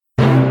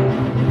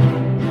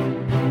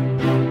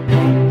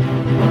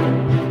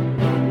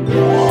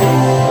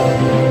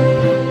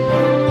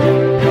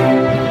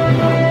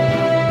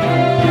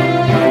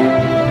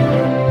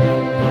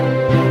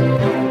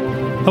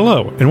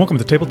and welcome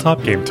to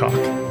Tabletop Game Talk,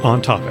 On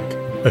Topic,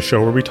 a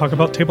show where we talk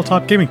about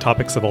tabletop gaming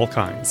topics of all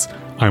kinds.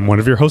 I'm one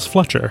of your hosts,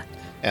 Fletcher.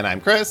 And I'm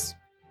Chris.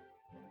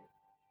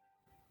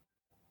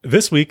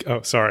 This week,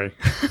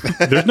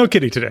 there's no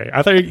Kitty today.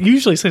 I thought you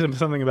usually say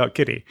something about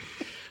Kitty.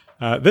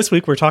 This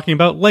week we're talking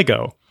about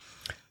Lego.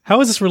 How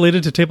is this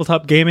related to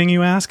tabletop gaming,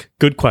 you ask?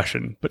 Good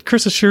question, but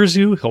Chris assures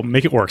you he'll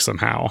make it work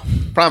somehow.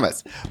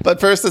 Promise. But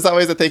first, as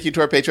always, a thank you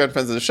to our Patreon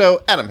friends of the show,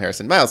 Adam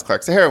Harrison, Miles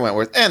Clark, Sahara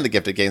Wentworth, and the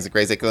Gifted Games of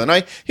Gray's Acre,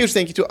 Illinois. Huge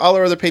thank you to all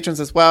our other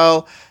patrons as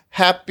well.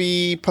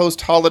 Happy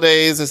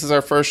post-holidays. This is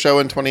our first show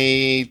in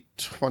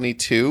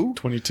 2022.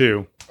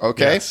 22.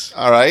 Okay. Yes.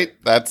 All right.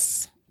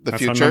 That's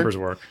future. That's how numbers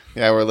work.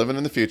 Yeah, we're living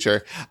in the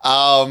future.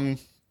 But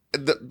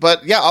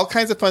yeah, all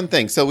kinds of fun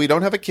things. So we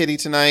don't have a Kitty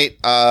tonight.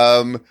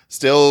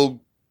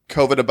 Still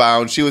COVID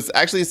abound. She was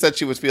actually said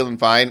she was feeling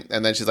fine,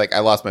 and then she's like, I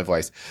lost my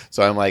voice.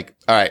 So I'm like,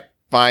 all right,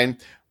 fine.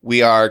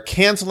 We are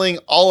canceling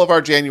all of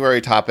our January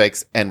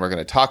topics, and we're going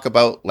to talk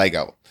about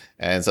Lego.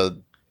 And so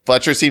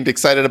Fletcher seemed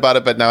excited about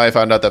it, but now I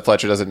found out that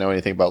Fletcher doesn't know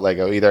anything about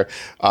Lego either,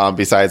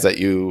 besides that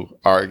you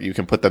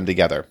can put them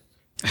together.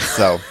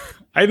 So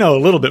I know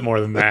a little bit more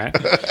than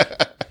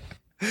that.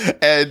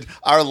 And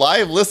our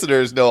live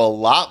listeners know a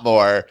lot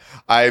more.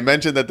 I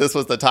mentioned that this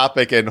was the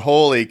topic, and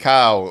holy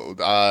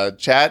cow,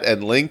 chat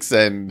and links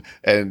and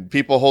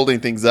people holding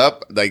things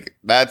up, like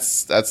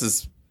that's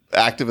as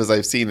active as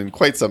I've seen in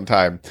quite some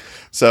time.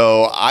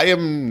 So I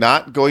am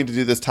not going to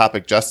do this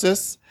topic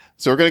justice.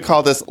 So we're going to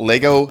call this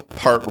Lego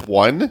Part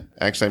 1.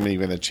 Actually, I'm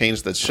even going to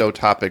change the show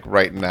topic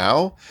right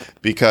now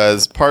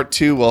because Part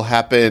 2 will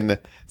happen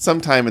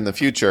sometime in the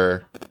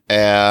future,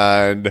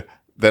 and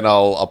then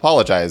I'll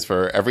apologize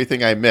for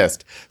everything I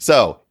missed.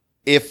 So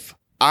if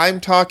we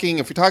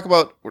talk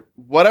about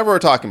whatever we're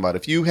talking about,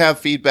 if you have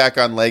feedback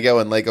on Lego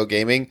and Lego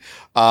gaming,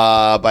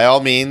 by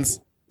all means,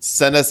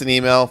 send us an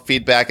email,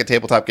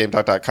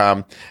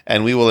 feedback@tabletopgametalk.com,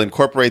 and we will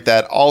incorporate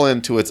that all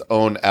into its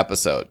own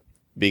episode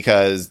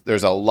because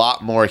there's a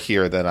lot more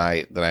here than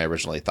I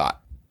originally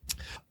thought.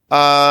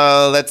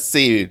 Let's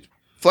see.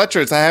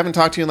 Fletcher, I haven't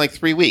talked to you in like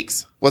 3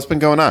 weeks. What's been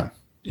going on?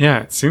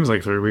 Yeah, it seems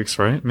like 3 weeks,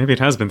 right? Maybe it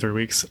has been 3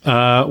 weeks.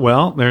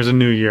 Well, there's a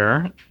new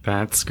year.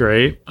 That's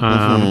great.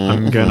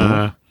 I'm going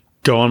to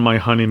go on my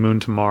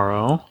honeymoon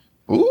tomorrow.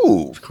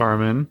 Ooh. With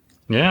Carmen.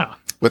 Yeah.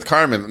 With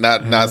Carmen,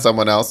 not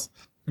someone else?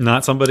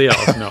 Not somebody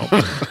else, no.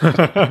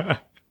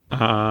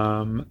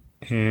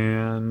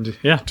 And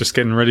yeah, just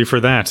getting ready for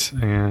that.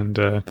 And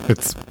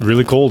it's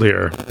really cold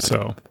here,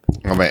 so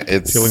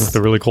it's dealing with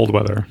the really cold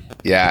weather.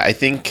 Yeah, I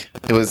think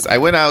I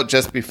went out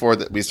just before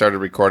we started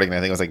recording, and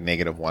I think it was like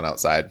 -1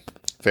 outside.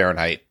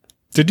 Fahrenheit.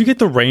 Did you get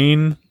the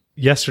rain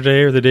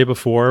yesterday or the day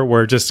before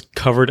where it just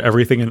covered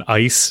everything in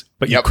ice,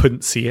 but you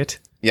couldn't see it?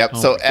 Yep.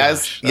 Oh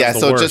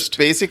So just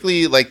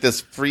basically like this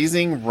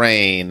freezing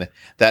rain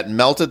that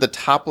melted the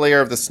top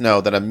layer of the snow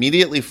that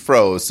immediately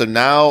froze. So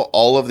now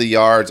all of the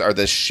yards are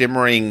this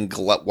shimmering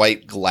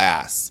white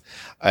glass,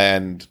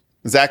 and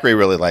Zachary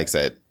really likes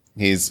it.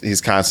 He's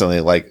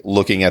constantly like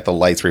looking at the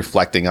lights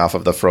reflecting off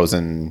of the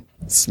frozen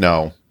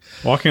snow.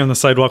 Walking on the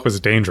sidewalk was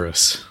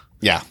dangerous.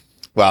 Yeah.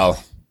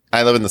 Well,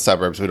 I live in the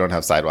suburbs. We don't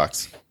have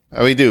sidewalks.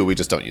 We do. We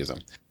just don't use them.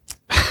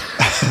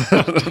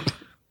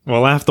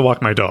 Well, I have to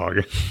walk my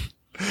dog.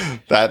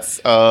 Yeah.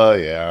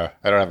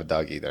 I don't have a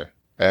dog either.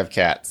 I have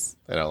cats.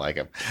 I don't like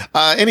them.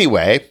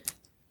 Anyway,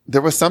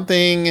 there was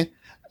something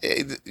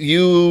where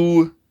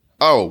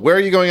are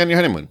you going on your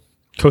honeymoon?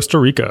 Costa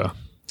Rica.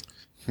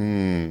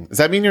 Does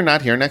that mean you're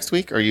not here next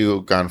week, or are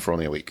you gone for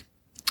only a week?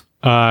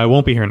 I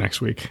won't be here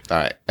next week. All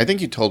right. I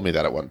think you told me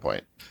that at one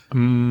point. I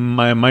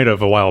might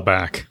have a while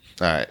back.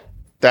 All right.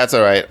 That's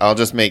all right. I'll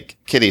just make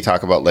Kitty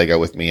talk about Lego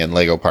with me in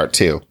Lego Part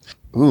 2.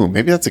 Ooh,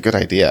 maybe that's a good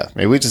idea.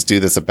 Maybe we just do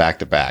this a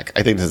back-to-back.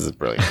 I think this is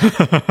brilliant.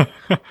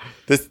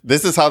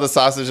 This is how the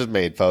sausage is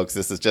made, folks.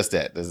 This is just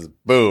it. This is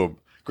boom.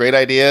 Great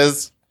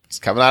ideas. It's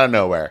coming out of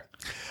nowhere.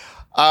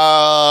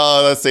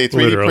 Let's see.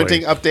 3D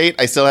printing update.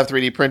 I still have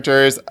 3D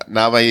printers.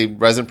 Now my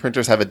resin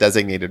printers have a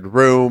designated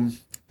room.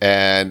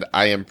 And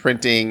I am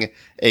printing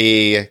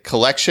a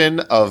collection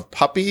of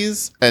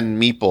puppies and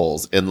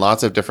meeples in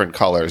lots of different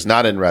colors.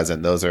 Not in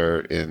resin. Those are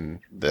in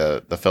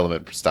the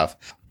filament stuff.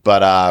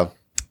 But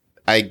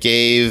I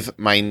gave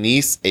my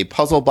niece a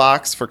puzzle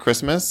box for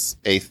Christmas,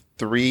 a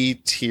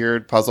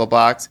 3-tiered puzzle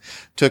box.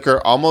 Took her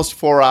almost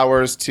 4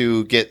 hours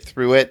to get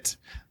through it.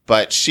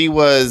 But she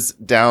was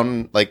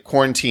down, like,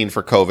 quarantined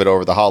for COVID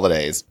over the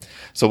holidays.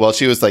 So while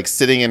she was, like,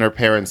 sitting in her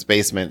parents'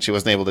 basement, she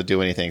wasn't able to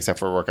do anything except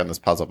for work on this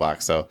puzzle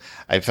box. So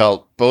I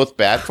felt both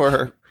bad for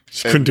her.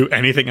 She couldn't do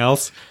anything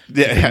else?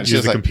 Yeah. She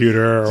use a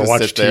computer or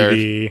watch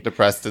TV. There,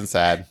 depressed and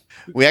sad.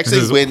 We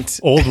actually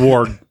went...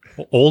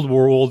 Old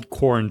world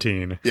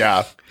quarantine.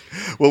 Yeah.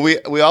 Well,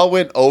 we all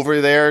went over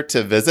there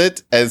to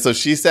visit. And so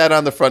she sat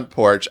on the front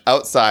porch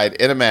outside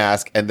in a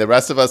mask. And the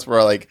rest of us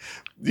were, like,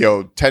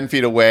 10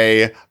 feet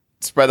away,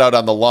 spread out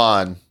on the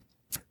lawn,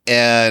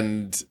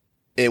 and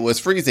it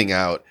was freezing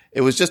out. It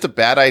was just a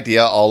bad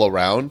idea all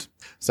around.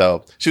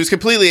 So she was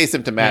completely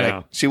asymptomatic.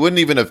 Yeah. She wouldn't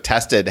even have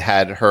tested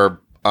had her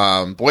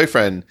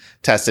boyfriend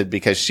tested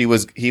because he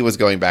was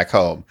going back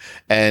home,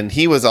 and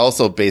he was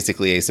also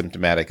basically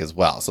asymptomatic as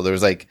well. So there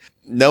was like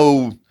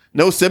no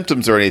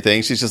symptoms or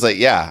anything. She's just like,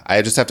 yeah,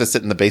 I just have to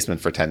sit in the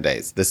basement for 10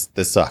 days. This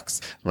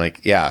sucks. I'm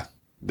like, yeah,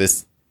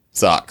 this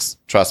sucks.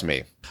 Trust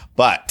me.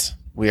 But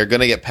we are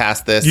going to get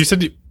past this.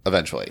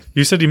 Eventually.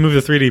 You said you moved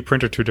the 3D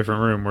printer to a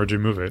different room. Where'd you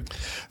move it?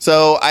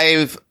 So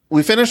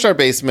we finished our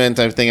basement.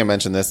 I think I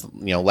mentioned this,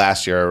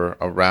 last year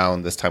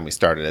around this time we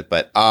started it.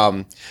 But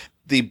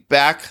the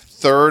back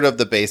third of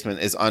the basement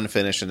is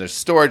unfinished and there's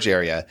storage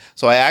area.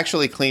 So I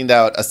actually cleaned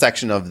out a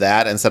section of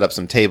that and set up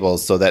some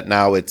tables so that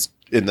now it's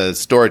in the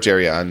storage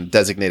area on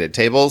designated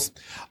tables,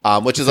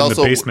 which is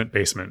also in the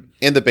basement.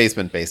 In the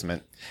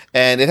basement.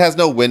 And it has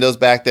no windows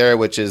back there,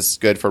 which is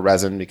good for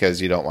resin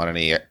because you don't want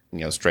any,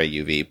 stray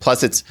UV.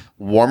 Plus it's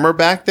warmer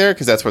back there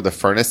because that's where the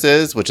furnace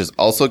is, which is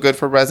also good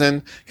for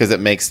resin because it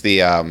makes the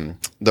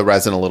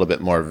resin a little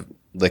bit more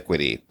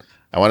liquidy.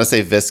 I want to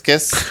say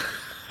viscous,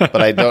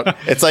 but I don't.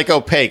 It's like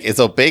opaque. Is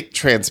opaque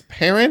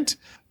transparent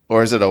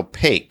or is it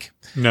opaque?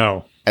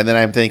 No. And then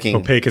I'm thinking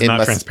opaque is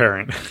not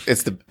transparent.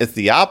 It's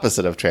the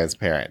opposite of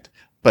transparent.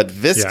 But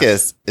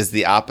viscous is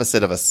the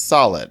opposite of a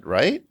solid,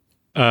 right?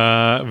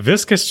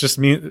 Viscous just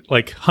means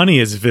like honey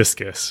is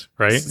viscous,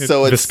 right?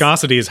 So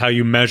viscosity is how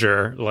you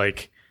measure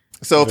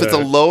So if it's a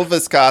low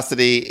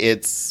viscosity,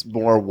 it's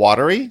more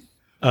watery?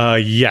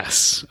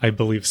 Yes, I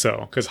believe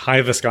so. Because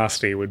high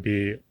viscosity would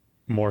be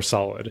more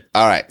solid.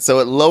 All right. So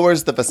it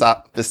lowers the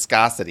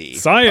viscosity.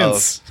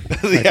 Science. I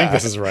think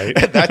this is right.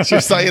 That's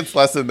your science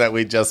lesson that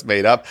we just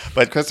made up.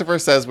 But Christopher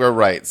says we're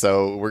right.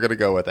 So we're going to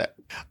go with it.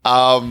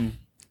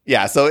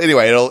 Yeah. So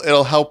anyway,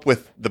 it'll help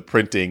with the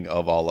printing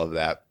of all of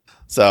that.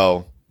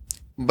 So,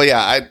 but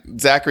yeah,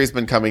 Zachary's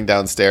been coming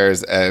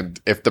downstairs, and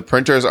if the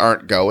printers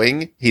aren't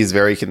going, he's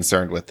very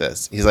concerned with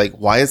this. He's like,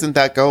 why isn't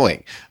that going?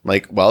 I'm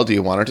like, well, do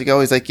you want it to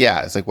go? He's like,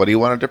 yeah. It's like, what do you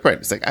want it to print?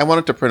 He's like, I want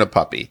it to print a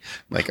puppy.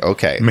 I'm like,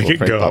 okay, we'll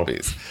print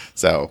puppies.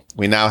 So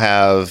we now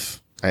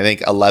have, I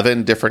think,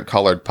 11 different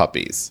colored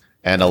puppies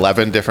and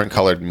 11 different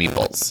colored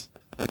meeples.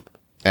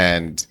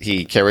 And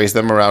he carries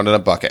them around in a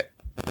bucket.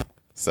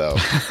 So,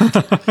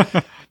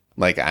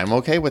 like, I'm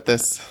okay with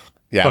this.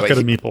 Yeah, bucket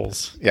of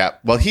meeples. Yeah.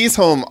 Well, he's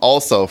home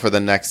also for the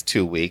next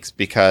 2 weeks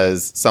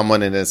because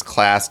someone in his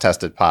class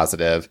tested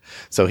positive.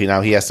 So he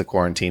has to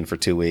quarantine for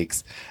 2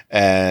 weeks.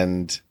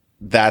 And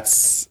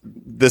this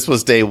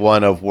was day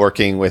one of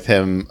working with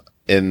him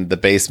in the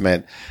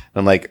basement. And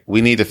I'm like,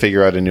 we need to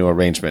figure out a new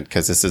arrangement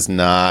because this is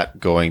not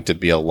going to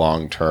be a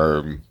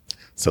long-term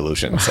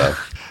solution. So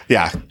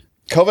yeah,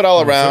 COVID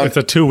all around. It's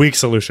a 2-week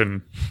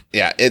solution.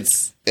 Yeah.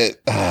 It's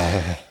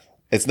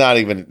not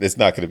going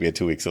to be a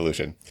 2-week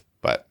solution,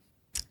 but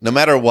no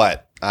matter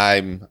what,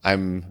 I'm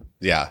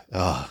yeah.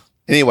 Ugh.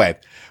 Anyway,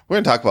 we're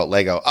going to talk about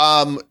Lego.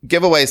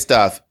 Giveaway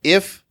stuff.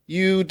 If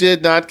you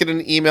did not get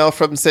an email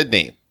from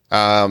Sydney,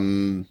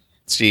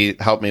 she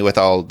helped me with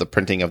all the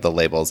printing of the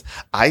labels.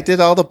 I did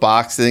all the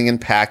boxing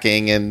and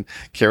packing and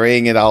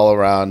carrying it all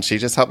around. She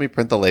just helped me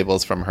print the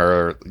labels from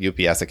her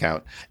UPS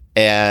account.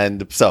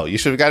 And so you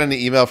should have gotten an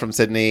email from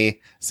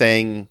Sydney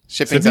saying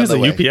shipping's on the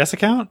way. Sydney has a UPS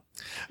account?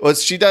 Well,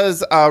 she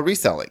does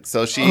reselling.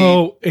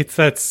 So it's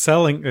that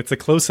selling. It's a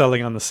close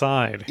selling on the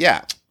side.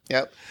 Yeah.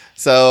 Yep.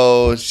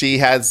 So she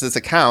has this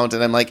account,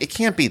 and I'm like, it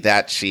can't be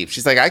that cheap.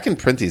 She's like, I can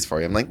print these for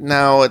you. I'm like,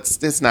 no,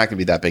 it's not going to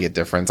be that big a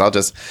difference. I'll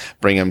just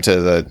bring them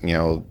to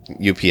the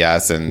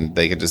UPS, and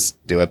they can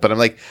just do it. But I'm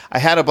like, I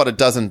had about a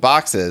dozen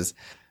boxes.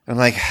 I'm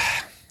like,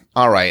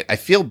 all right, I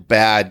feel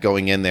bad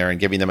going in there and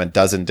giving them a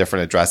dozen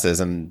different addresses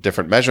and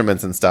different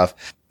measurements and stuff.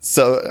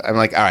 So I'm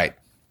like, all right,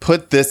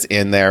 put this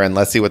in there and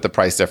let's see what the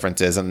price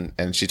difference is.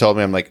 And she told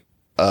me, I'm like,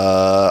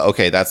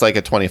 okay, that's like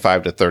a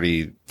 25 to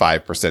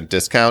 35%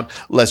 discount.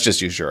 Let's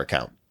just use your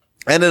account.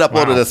 And it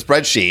uploaded a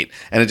spreadsheet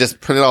and it just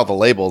printed all the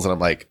labels. And I'm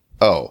like,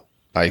 oh,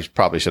 I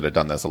probably should have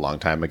done this a long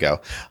time ago.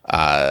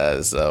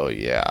 So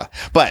yeah.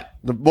 But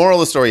the moral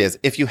of the story is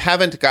if you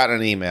haven't gotten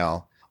an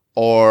email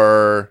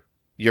or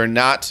you're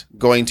not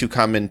going to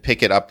come and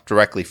pick it up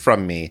directly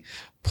from me,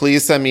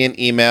 please send me an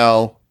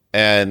email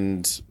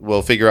and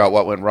we'll figure out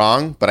what went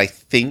wrong. But I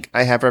think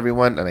I have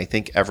everyone and I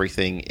think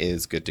everything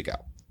is good to go.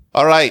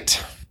 All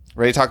right.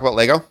 Ready to talk about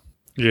Lego?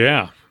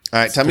 Yeah. All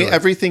right. Tell me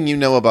everything you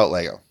know about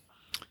Lego.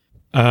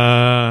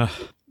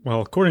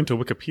 Well, according to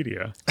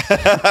Wikipedia.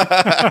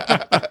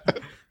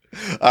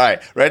 All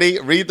right. Ready?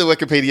 Read the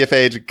Wikipedia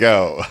page.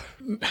 Go.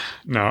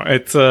 No,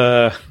 it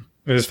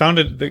was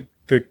founded,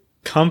 the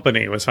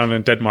company was founded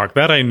in Denmark.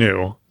 That I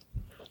knew.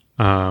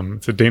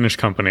 It's a Danish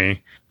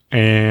company.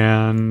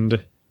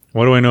 And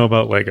what do I know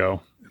about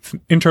Lego? It's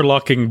an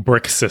interlocking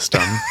brick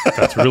system.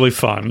 That's really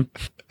fun.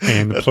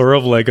 And the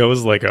plural of Lego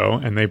is Lego,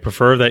 and they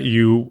prefer that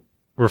you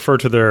refer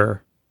to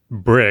their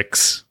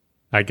bricks,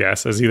 I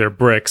guess, as either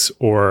bricks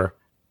or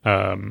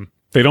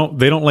they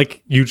don't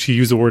like you to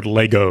use the word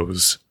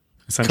Legos.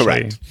 Essentially,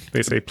 correct.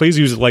 They say please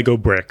use Lego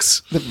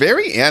bricks. They're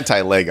very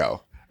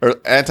anti-Lego or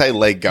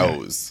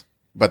anti-Legos,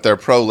 but they're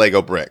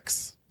pro-Lego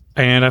bricks.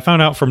 And I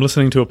found out from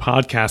listening to a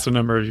podcast a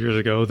number of years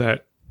ago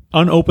that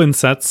unopened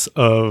sets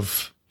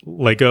of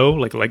Lego,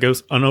 like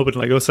Legos, unopened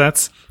Lego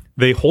sets,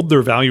 they hold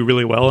their value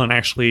really well and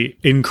actually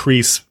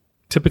increase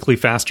typically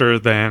faster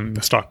than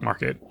the stock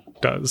market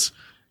does.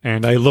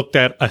 And I looked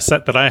at a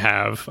set that I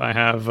have.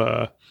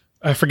 I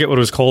forget what it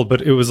was called,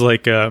 but it was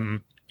like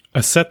a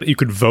set that you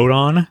could vote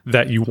on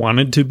that you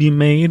wanted to be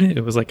made.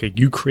 It was like a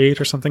Ucreate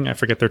or something. I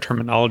forget their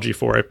terminology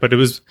for it, but it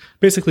was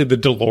basically the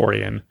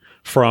DeLorean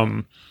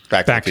from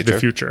Back to the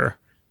Future.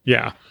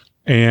 Yeah.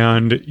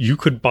 And you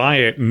could buy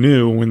it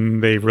new when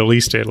they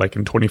released it, like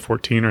in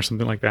 2014 or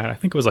something like that. I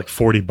think it was like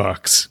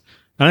 $40.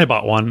 And I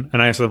bought one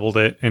and I assembled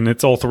it, and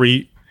it's all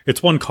three.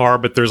 It's one car,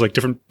 but there's like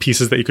different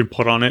pieces that you can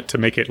put on it to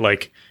make it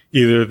like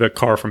either the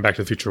car from Back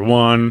to the Future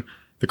 1,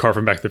 the car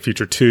from Back to the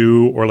Future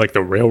 2, or like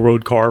the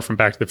railroad car from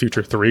Back to the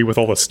Future 3 with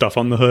all the stuff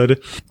on the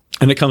hood.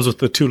 And it comes with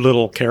the two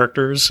little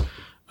characters,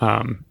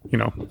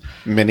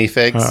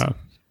 Minifigs.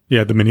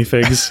 Yeah, the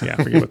minifigs. Yeah,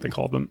 I forget what they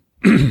called them.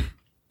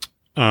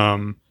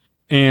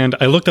 And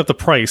I looked up the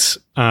price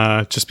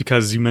just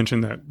because you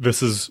mentioned that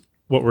this is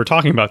what we're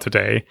talking about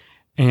today.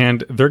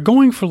 And they're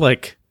going for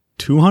like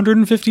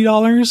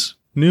 $250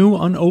 new,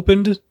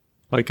 unopened,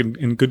 like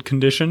in good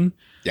condition.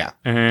 Yeah.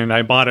 And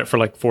I bought it for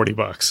like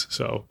 $40.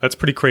 So that's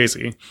pretty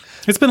crazy.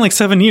 It's been like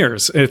 7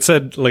 years. It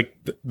said like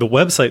the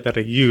website that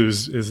I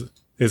use is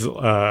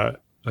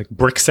like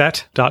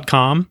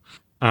brickset.com.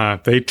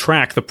 They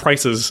track the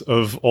prices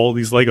of all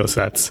these Lego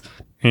sets.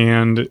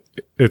 And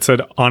it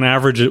said on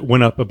average, it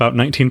went up about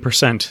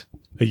 19%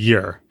 a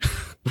year,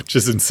 which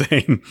is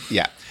insane.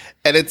 Yeah.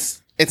 And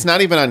it's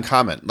not even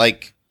uncommon.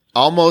 Like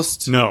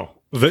almost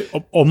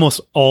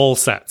all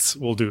sets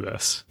will do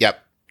this. Yep.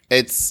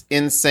 It's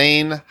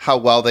insane how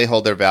well they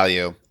hold their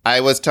value.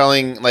 I was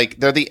telling, like,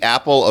 they're the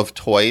Apple of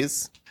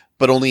toys,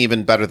 but only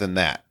even better than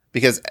that.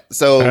 Because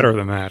better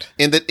than that.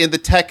 In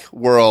the tech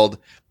world,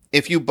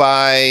 if you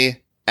buy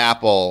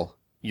Apple,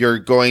 you're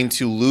going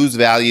to lose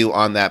value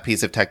on that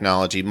piece of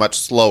technology much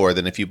slower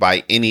than if you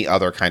buy any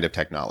other kind of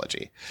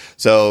technology.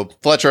 So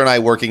Fletcher and I,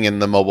 working in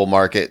the mobile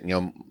market,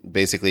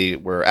 basically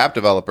we're app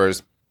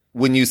developers.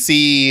 When you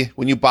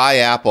buy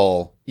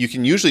Apple, you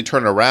can usually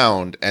turn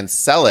around and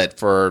sell it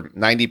for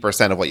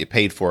 90% of what you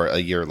paid for it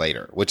a year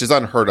later, which is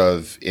unheard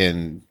of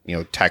in,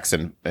 techs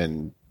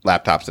and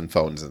laptops and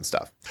phones and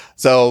stuff.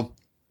 So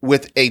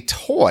with a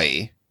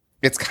toy,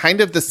 it's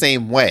kind of the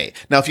same way.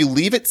 Now, if you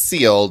leave it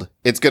sealed,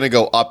 it's going to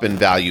go up in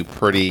value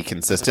pretty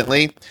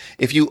consistently.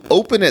 If you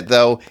open it,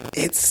 though,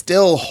 it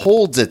still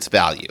holds its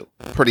value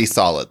pretty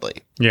solidly.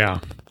 Yeah.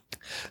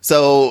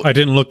 So I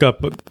didn't look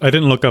up what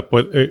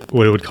it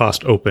would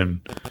cost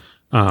open.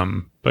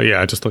 But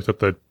yeah, I just looked up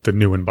the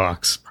new in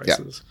box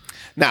prices. Yeah.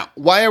 Now,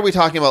 why are we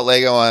talking about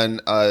Lego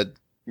on a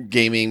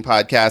gaming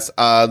podcast?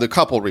 The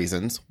couple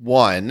reasons.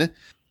 One,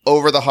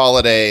 over the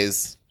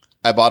holidays,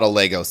 I bought a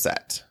Lego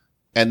set.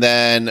 And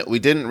then we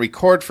didn't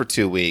record for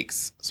 2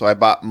 weeks, so I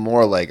bought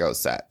more Lego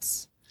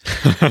sets.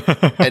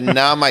 And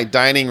now my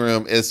dining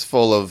room is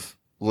full of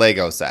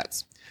Lego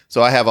sets.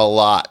 So I have a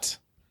lot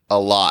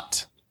of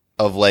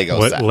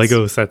Lego sets. What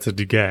Lego sets did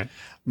you get?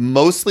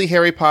 Mostly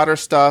Harry Potter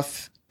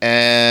stuff.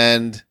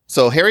 And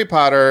so Harry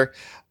Potter,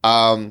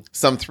 some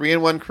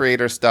 3-in-1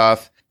 creator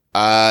stuff,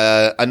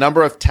 a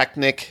number of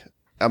Technic.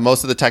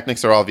 Most of the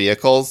Technics are all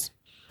vehicles.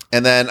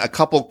 And then a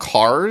couple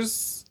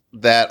cars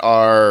that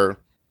are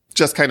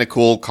just kind of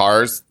cool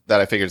cars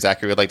that I figured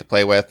Zachary would like to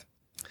play with.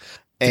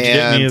 Did you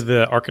get any of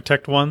the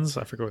Architect ones?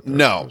 I forget what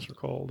those were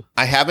called.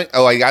 I haven't.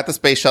 Oh, I got the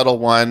Space Shuttle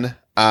one.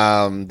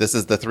 This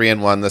is the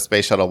 3-in-1, the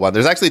Space Shuttle one.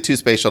 There's actually 2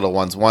 Space Shuttle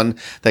ones. One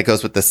that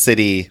goes with the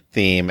city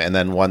theme, and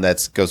then one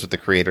that goes with the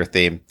creator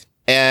theme.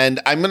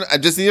 And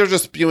these are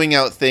just spewing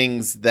out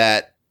things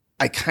that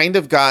I kind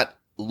of got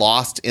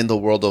lost in the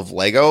world of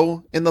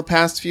Lego in the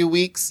past few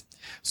weeks.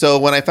 So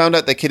when I found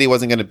out that Kitty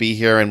wasn't going to be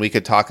here and we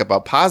could talk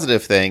about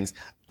positive things,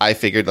 I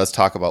figured let's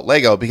talk about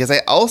Lego, because I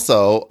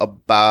also,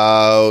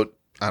 about,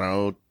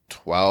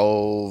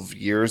 12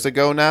 years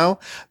ago now,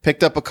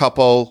 picked up a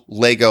couple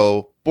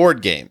Lego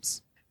board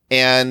games.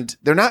 And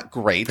they're not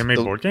great. They made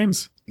board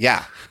games?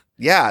 Yeah.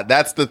 Yeah,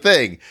 that's the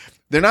thing.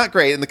 They're not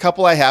great. And the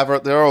couple I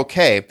have, they're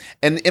okay.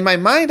 And in my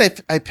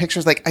mind, I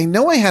pictures like, I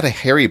know I had a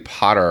Harry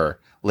Potter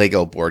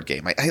Lego board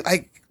game.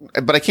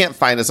 But I can't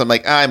find it. So I'm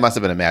like, I must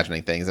have been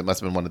imagining things. It must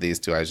have been one of these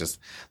two I was just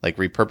like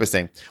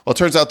repurposing. Well, it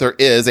turns out there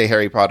is a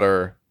Harry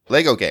Potter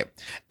Lego game.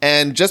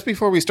 And just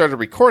before we started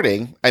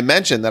recording, I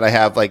mentioned that I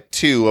have like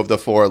 2 of the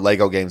 4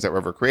 Lego games that were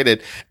ever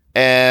created.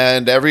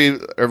 And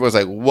everyone's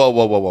like,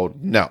 whoa.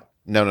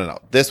 No.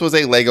 This was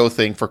a Lego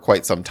thing for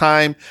quite some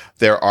time.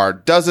 There are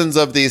dozens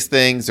of these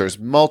things. There's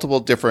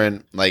multiple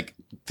different like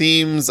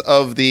themes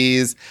of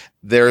these.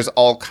 There's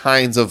all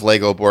kinds of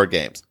Lego board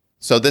games.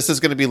 So this is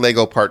going to be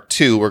Lego Part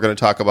 2. We're going to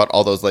talk about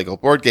all those Lego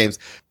board games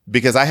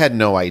because I had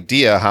no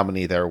idea how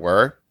many there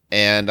were.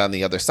 And on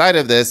the other side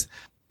of this,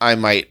 I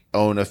might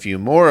own a few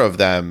more of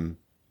them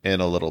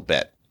in a little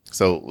bit.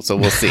 So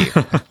we'll see.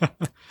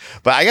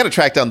 But I got to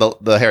track down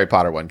the Harry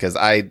Potter one because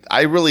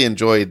I really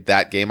enjoyed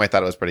that game. I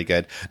thought it was pretty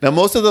good. Now,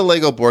 most of the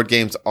Lego board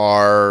games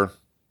are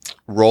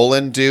roll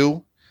and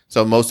do.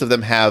 So most of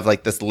them have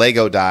like this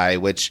Lego die,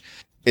 which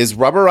is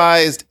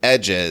rubberized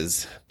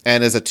edges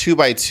and is a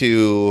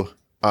 2x2,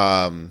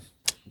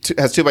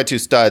 has 2x2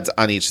 studs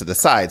on each of the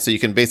sides. So you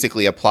can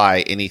basically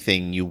apply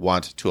anything you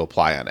want to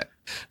apply on it.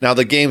 Now,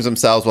 the games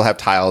themselves will have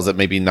tiles that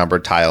may be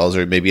numbered tiles,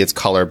 or maybe it's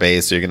color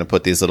based. So you're going to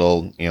put these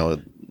little,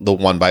 the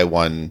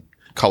 1x1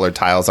 colored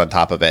tiles on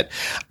top of it.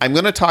 I'm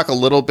going to talk a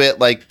little bit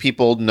like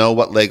people know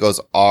what Legos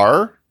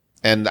are.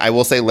 And I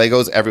will say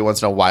Legos every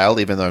once in a while,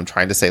 even though I'm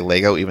trying to say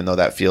Lego, even though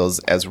that feels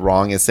as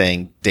wrong as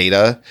saying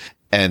data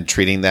and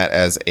treating that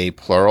as a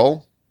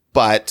plural.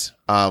 But,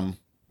 I'm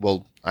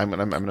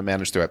going to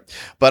manage through it.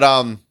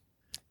 But,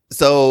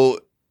 so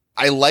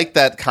I like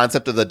that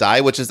concept of the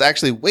die, which is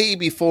actually way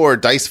before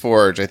Dice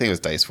Forge. I think it was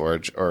Dice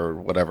Forge or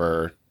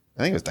whatever.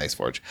 I think it was Dice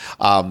Forge,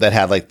 that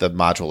had like the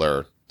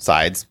modular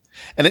sides.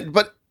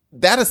 But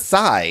that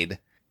aside,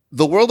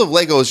 the world of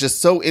Lego is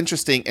just so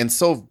interesting and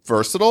so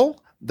versatile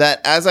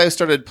that as I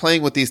started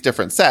playing with these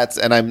different sets,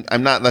 and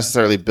I'm not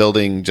necessarily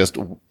building just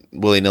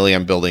willy-nilly,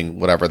 I'm building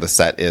whatever the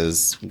set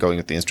is, going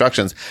with the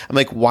instructions. I'm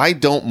like, why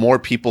don't more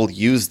people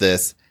use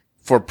this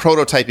for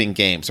prototyping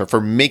games or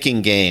for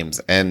making games?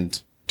 And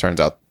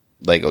turns out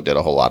Lego did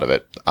a whole lot of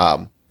it.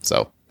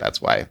 So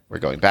that's why we're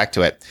going back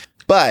to it.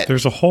 But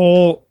there's a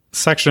whole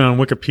section on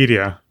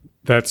Wikipedia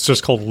that's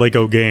just called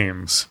Lego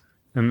Games.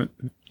 And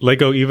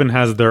Lego even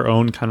has their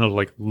own kind of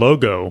like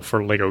logo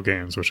for Lego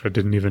games, which I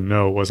didn't even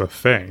know was a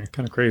thing.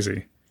 Kind of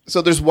crazy.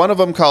 So there's one of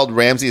them called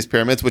Ramses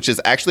Pyramids, which is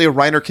actually a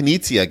Reiner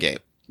Knizia game.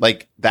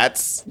 Like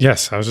that's...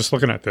 Yes, I was just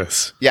looking at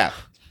this. Yeah.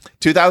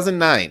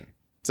 2009.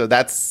 So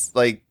that's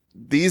like,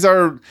 these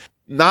are,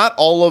 not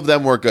all of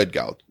them were good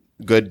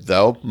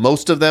though.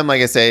 Most of them,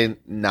 like I say,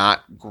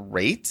 not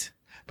great.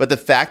 But the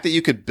fact that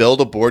you could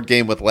build a board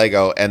game with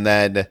Lego and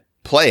then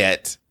play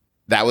it,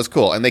 that was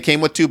cool. And they came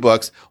with 2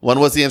 books.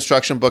 One was the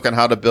instruction book on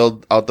how to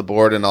build out the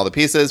board and all the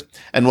pieces.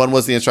 And one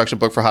was the instruction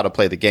book for how to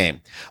play the game.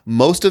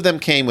 Most of them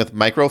came with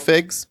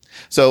microfigs.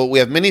 So we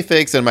have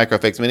minifigs and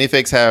microfigs.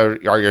 Minifigs are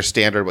your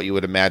standard, what you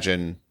would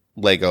imagine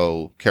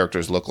Lego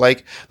characters look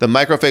like. The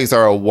microfigs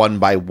are a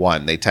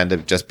 1x1. They tend to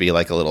just be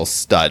like a little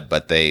stud,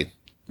 but they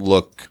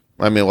look,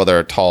 they're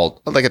a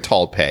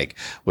tall peg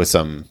with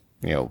some,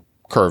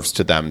 curves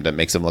to them that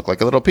makes them look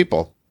like a little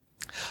people.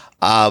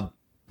 But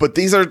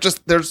these are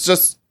there's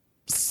just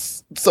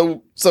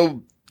so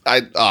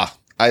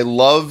I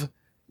love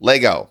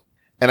Lego.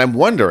 And I'm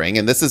wondering,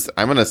 and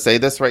I'm going to say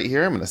this right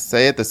here. I'm going to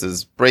say it. This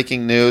is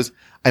breaking news.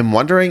 I'm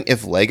wondering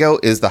if Lego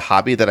is the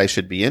hobby that I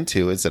should be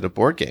into instead of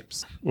board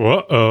games.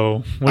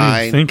 Uh-oh. What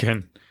are you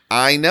thinking?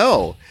 I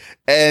know.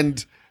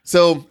 And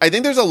so I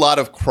think there's a lot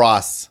of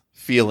cross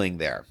feeling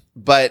there.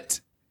 But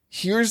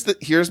here's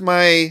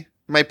my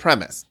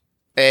premise.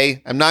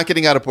 I'm not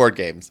getting out of board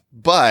games.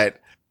 But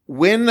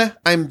when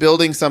I'm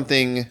building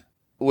something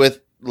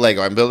with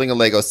Lego, I'm building a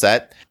Lego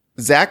set,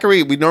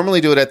 Zachary, we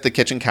normally do it at the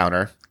kitchen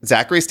counter.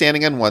 Zachary's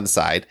standing on one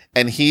side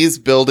and he's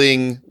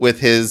building with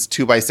his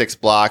 2x6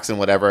 blocks and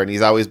whatever. And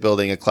he's always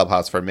building a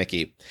clubhouse for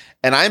Mickey.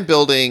 And I'm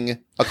building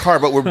a car,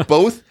 but we're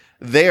both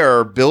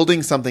there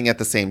building something at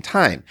the same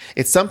time.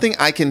 It's something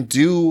I can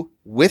do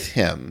with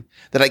him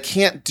that I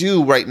can't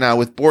do right now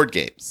with board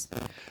games.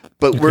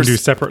 But we can do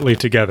separately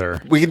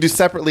together. We can do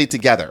separately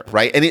together,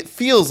 right? And it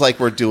feels like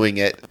we're doing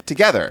it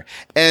together.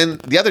 And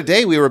the other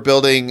day we were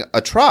building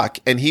a truck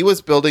and he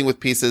was building with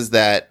pieces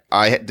that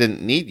I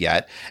didn't need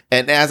yet.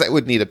 And as I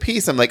would need a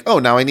piece, I'm like, oh,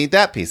 now I need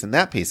that piece and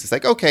that piece. It's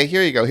like, okay,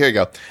 here you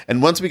go.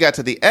 And once we got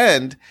to the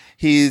end,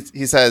 he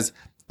says,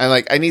 I'm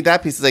like, I need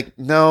that piece. He's like,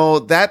 no,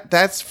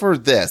 that's for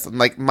this. I'm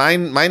like,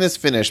 mine is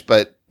finished,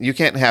 but you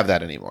can't have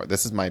that anymore.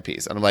 This is my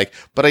piece. And I'm like,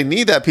 but I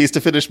need that piece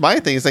to finish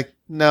my thing. He's like,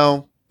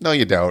 no,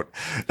 you don't.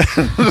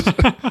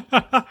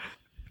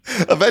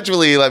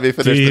 Eventually, let me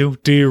finish.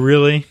 Do you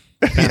really?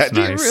 Yeah,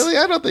 do you really?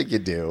 I don't think you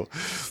do.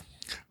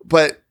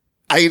 But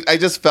I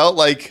just felt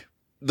like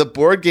the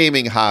board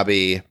gaming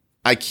hobby,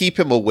 I keep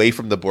him away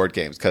from the board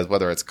games because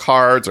whether it's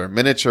cards or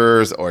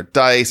miniatures or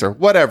dice or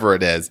whatever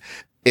it is,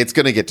 it's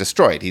going to get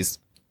destroyed. He's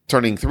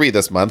turning 3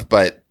 this month,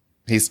 but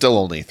he's still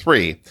only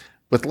 3.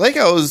 With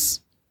Legos,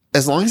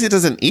 as long as he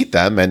doesn't eat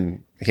them,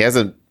 and he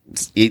hasn't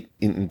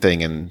eaten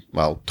thing in,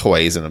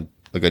 toys in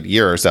a good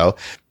year or so,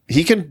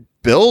 he can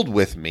build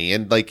with me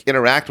and like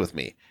interact with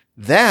me.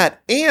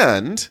 That,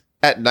 and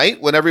at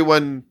night when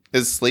everyone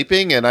is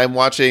sleeping and I'm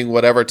watching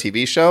whatever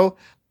TV show,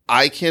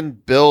 I can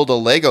build a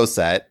Lego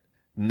set,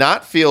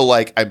 not feel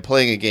like I'm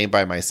playing a game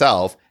by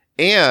myself,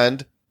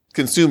 and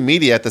consume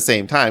media at the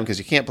same time, because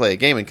you can't play a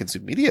game and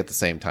consume media at the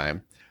same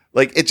time.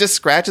 Like, it just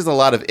scratches a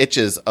lot of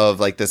itches of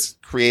like this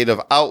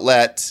creative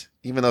outlet,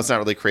 even though it's not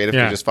really creative.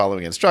 Yeah. You're just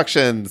following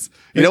instructions.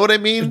 You know what I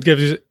mean?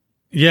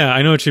 Yeah,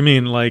 I know what you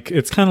mean. Like,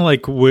 it's kind of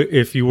like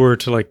if you were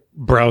to like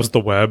browse the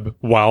web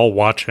while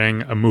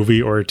watching a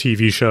movie or a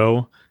TV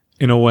show.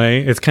 In a way,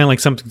 it's kind of like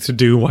something to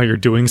do while you're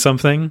doing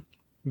something.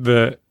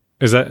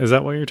 Is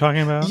that what you're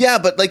talking about? Yeah,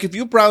 but like if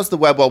you browse the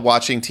web while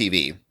watching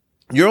TV,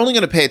 you're only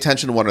going to pay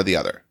attention to one or the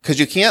other because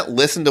you can't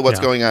listen to what's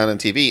going on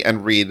TV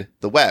and read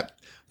the web.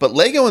 But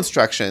Lego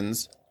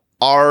instructions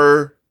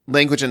are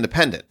language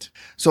independent.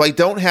 So I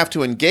don't have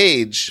to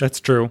engage That's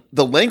true.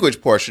 the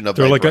language portion of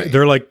They're my like brain.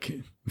 they're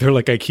like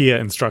IKEA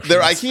instructions.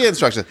 They're IKEA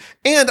instructions.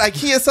 And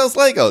IKEA sells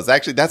Legos.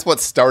 Actually, that's what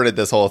started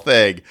this whole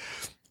thing.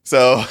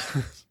 So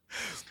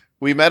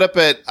we met up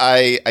at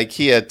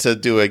IKEA to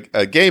do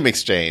a game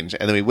exchange.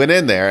 And then we went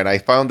in there and I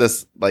found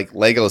this like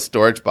Lego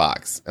storage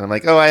box. And I'm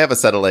like, oh, I have a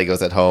set of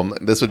Legos at home.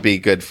 This would be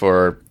good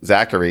for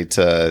Zachary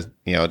to,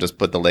 just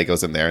put the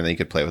Legos in there and then you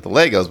could play with the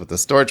Legos with the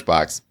storage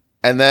box.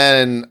 And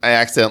then I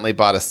accidentally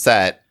bought a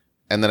set.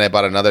 And then I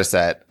bought another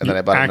set. And then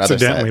I bought another set.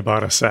 Accidentally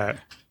bought a set.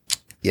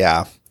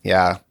 Yeah.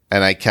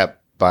 And I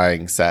kept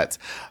buying sets.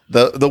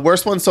 The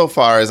worst one so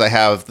far is I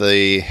have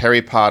the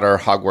Harry Potter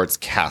Hogwarts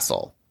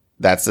Castle.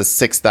 That's a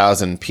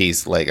 6,000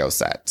 piece Lego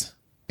set.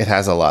 It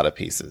has a lot of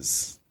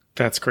pieces.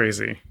 That's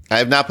crazy. I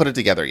have not put it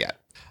together yet.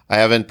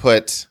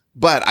 But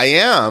I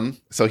am.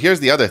 So here's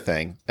the other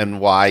thing and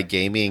why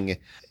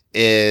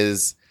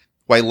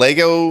why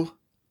Lego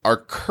are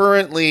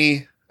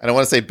currently, I don't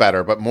want to say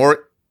better, but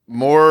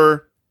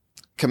more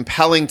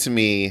compelling to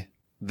me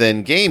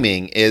than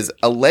gaming is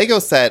a Lego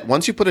set.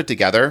 Once you put it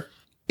together,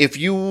 if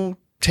you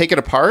take it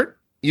apart,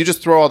 you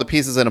just throw all the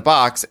pieces in a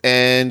box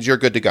and you're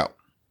good to go,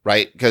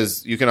 right?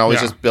 Because you can always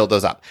just build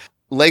those up.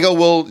 Lego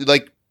will,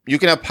 you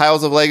can have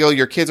piles of Lego.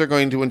 Your kids are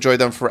going to enjoy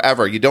them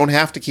forever. You don't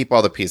have to keep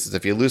all the pieces.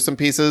 If you lose some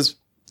pieces,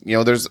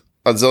 there's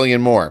a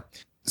zillion more.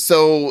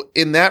 So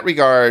in that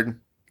regard,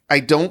 I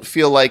don't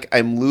feel like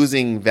I'm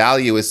losing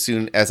value as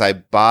soon as I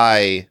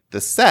buy the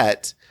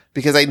set,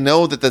 because I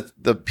know that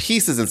the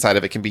pieces inside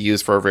of it can be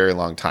used for a very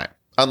long time.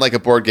 Unlike a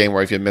board game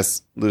where if you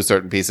lose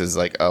certain pieces,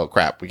 like, oh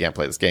crap, we can't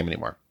play this game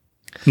anymore.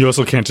 You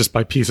also can't just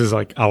buy pieces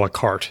like a la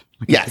carte.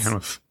 Like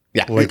Yes.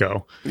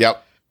 Lego.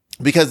 Yep.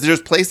 Because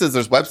there's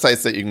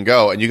websites that you can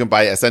go and you can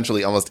buy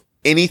essentially almost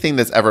anything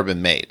that's ever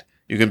been made.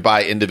 You can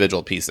buy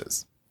individual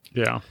pieces.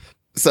 Yeah.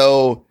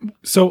 So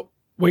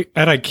wait,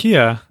 at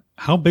IKEA,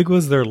 how big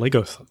was their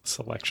Lego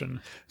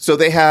selection? So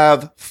they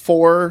have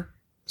 4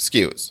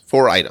 SKUs,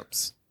 4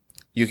 items.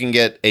 You can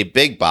get a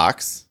big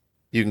box,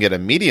 you can get a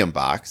medium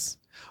box,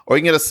 or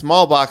you can get a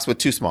small box with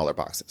 2 smaller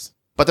boxes.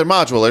 But they're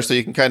modular, so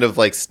you can kind of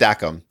stack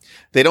them.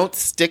 They don't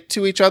stick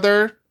to each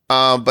other,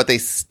 but they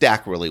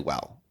stack really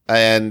well.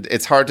 And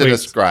it's hard to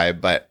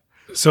describe, but...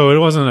 So it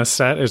wasn't a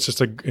set, it's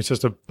just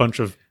a bunch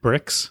of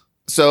bricks?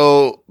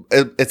 So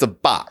it's a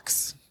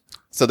box.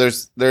 So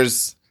there's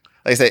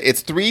like I say,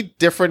 it's 3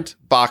 different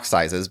box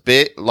sizes: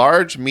 big,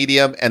 large,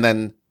 medium, and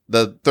then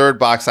the third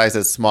box size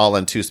is small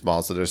and 2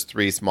 small. So there's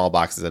 3 small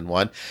boxes in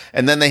one.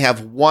 And then they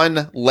have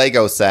 1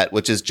 Lego set,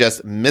 which is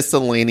just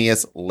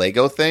miscellaneous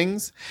Lego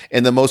things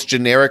in the most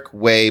generic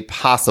way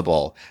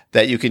possible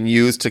that you can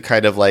use to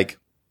kind of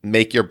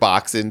make your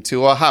box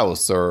into a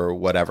house or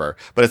whatever.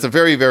 But it's a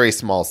very, very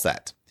small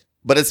set.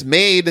 But it's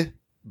made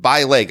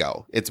by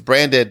Lego. It's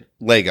branded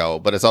Lego,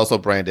 but it's also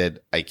branded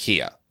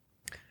IKEA.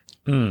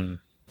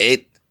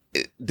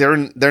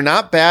 They're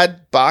not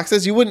bad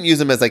boxes. You wouldn't use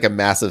them as a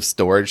massive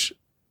storage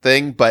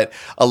thing, but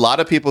a lot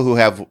of people who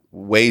have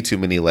way too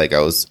many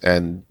Legos,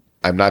 and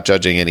I'm not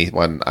judging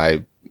anyone.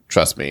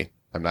 Trust me,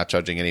 I'm not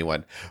judging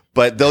anyone,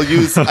 but they'll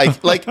use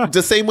like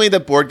the same way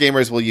that board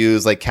gamers will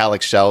use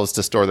Kallax shelves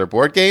to store their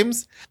board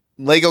games.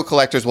 Lego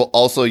collectors will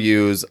also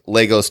use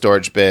Lego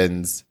storage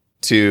bins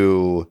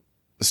to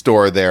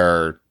store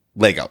their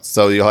Legos.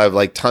 So you'll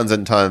have tons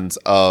and tons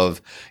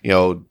of,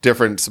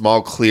 different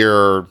small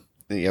clear,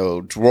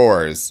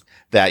 drawers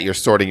that you're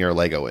sorting your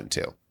Lego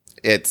into.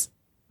 It's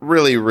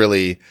really,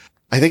 really,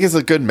 I think it's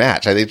a good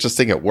match. I just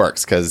think it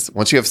works because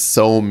once you have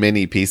so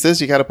many pieces,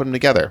 you got to put them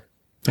together.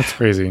 That's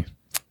crazy.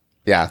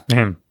 Yeah.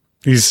 Man,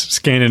 these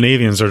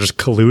Scandinavians are just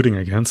colluding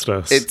against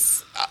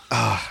us.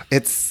 All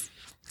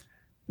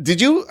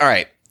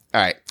right.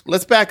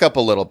 Let's back up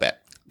a little bit.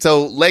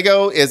 So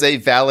Lego is a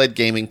valid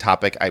gaming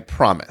topic, I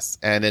promise.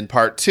 And in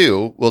part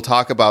 2, we'll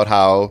talk about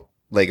how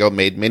Lego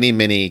made many,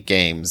 many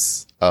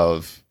games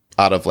out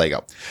of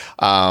Lego.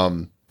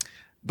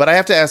 But I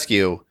have to ask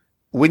you,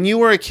 when you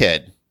were a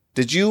kid,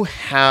 did you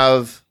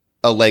have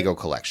a Lego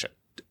collection?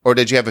 Or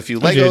did you have a few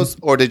Legos?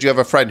 Or did you have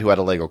a friend who had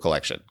a Lego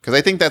collection? Because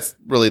I think that's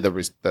really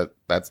those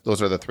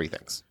are the 3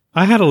 things.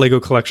 I had a Lego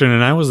collection,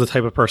 and I was the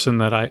type of person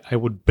that I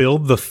would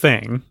build the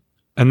thing,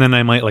 and then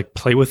I might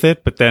play with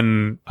it, but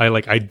then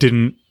I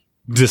didn't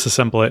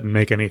disassemble it and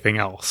make anything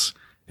else.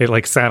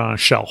 It sat on a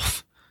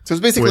shelf. So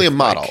it's basically a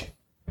model.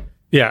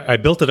 Yeah, I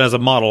built it as a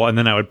model, and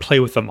then I would play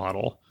with the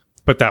model.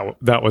 But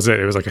that was it.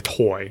 It was like a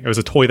toy. It was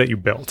a toy that you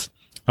built.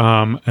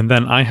 And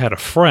then I had a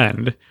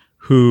friend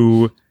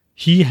who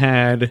he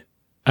had,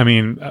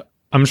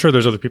 I'm sure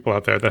there's other people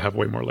out there that have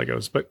way more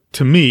Legos, but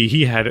to me,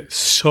 he had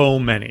so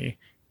many.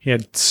 He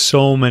had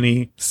so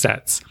many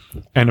sets.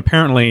 And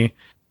apparently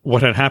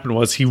what had happened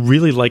was he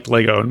really liked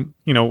Lego. And,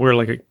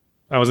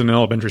 I was in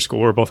elementary school.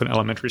 We were both in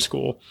elementary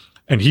school.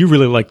 And he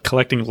really liked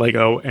collecting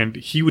Lego, and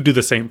he would do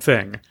the same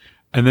thing.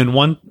 And then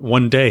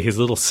one day, his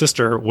little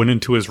sister went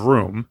into his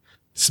room,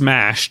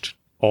 smashed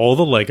all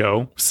the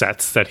Lego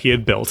sets that he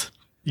had built,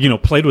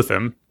 played with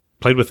them,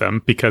 played with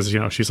them because,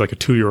 she's like a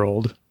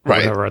 2-year-old or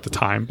Right. whatever at the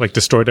time, like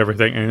destroyed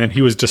everything. And then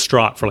he was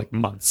distraught for like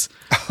months.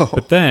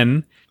 But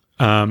then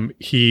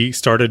he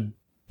started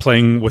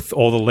playing with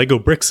all the Lego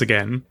bricks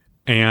again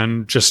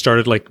and just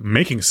started like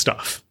making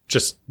stuff,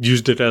 just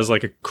used it as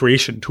like a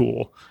creation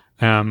tool.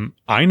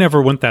 I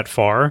never went that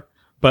far,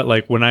 but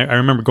like when I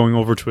remember going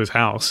over to his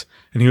house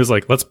and he was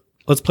like, let's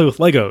play with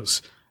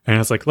Legos. And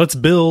it's like, let's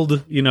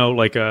build,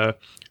 like a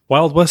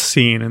Wild West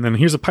scene. And then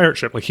here's a pirate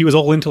ship. Like he was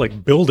all into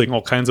like building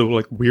all kinds of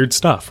like weird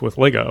stuff with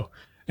Lego.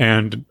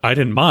 And I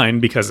didn't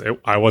mind because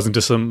I wasn't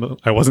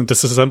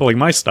disassembling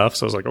my stuff.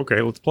 So I was like,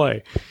 okay, let's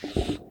play.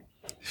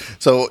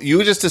 So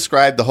you just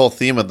described the whole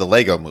theme of the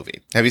Lego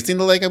movie. Have you seen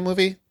the Lego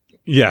movie?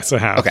 Yes, I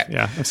have. Okay.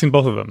 Yeah, I've seen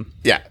both of them.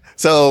 Yeah.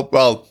 So,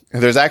 well,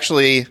 there's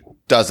actually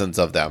dozens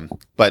of them,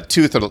 but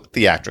 2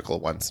 theatrical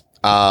ones.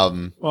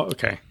 Well,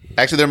 okay.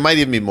 Actually, there might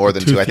even be more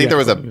than 2 2. I think there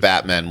was a theatrical.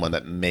 Batman one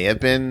that may have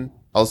been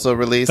also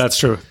released. That's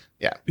true.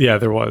 Yeah. Yeah,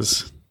 there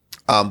was.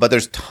 But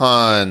there's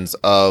tons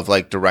of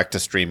like direct to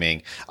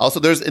streaming. Also,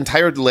 there's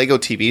entire Lego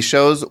TV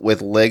shows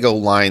with Lego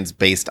lines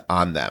based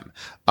on them.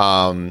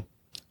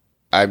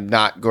 I'm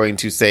not going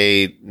to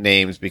say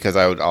names because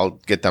I'll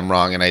get them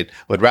wrong, and I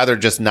would rather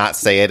just not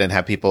say it and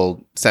have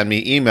people send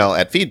me email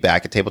at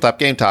feedback@Tabletop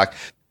Game Talk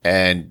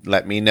and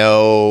let me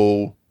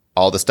know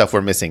all the stuff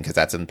we're missing because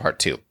that's in part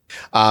 2.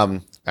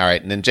 All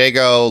right,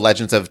 Ninjago,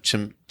 Legends of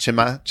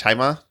Chima.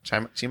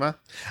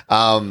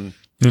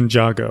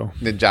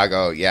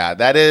 Ninjago, yeah,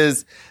 that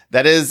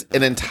is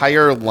an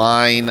entire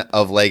line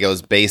of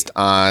Legos based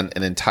on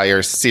an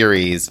entire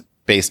series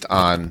based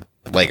on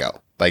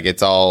Lego. Like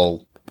it's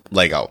all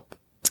Lego.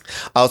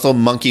 Also,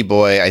 Monkey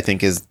Boy, I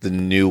think, is the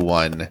new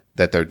one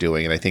that they're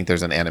doing, and I think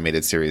there's an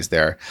animated series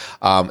there.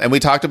 And we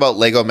talked about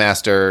Lego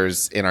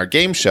Masters in our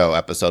game show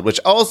episode, which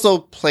also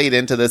played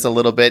into this a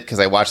little bit because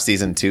I watched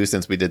season 2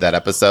 since we did that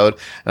episode,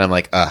 and I'm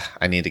like,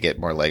 I need to get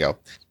more Lego.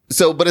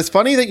 So, but it's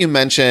funny that you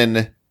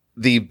mention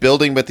the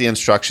building with the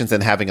instructions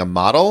and having a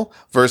model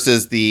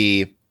versus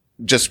the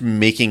just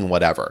making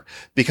whatever.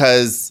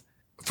 Because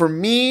for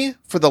me,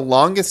 for the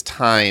longest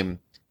time,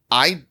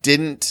 I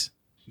didn't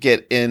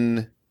get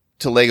into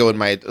Lego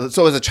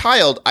so as a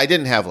child, I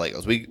didn't have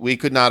Legos. We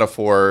could not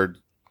afford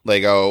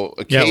Lego.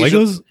 Yeah,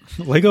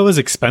 Lego is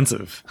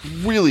expensive.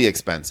 Really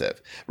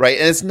expensive, right?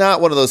 And it's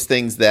not one of those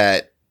things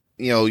that,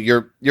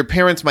 your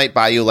parents might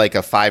buy you like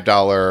a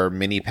 $5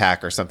 mini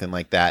pack or something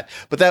like that,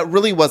 but that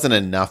really wasn't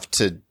enough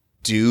to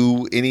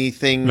do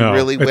anything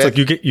really it's with. like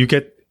you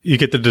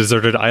get the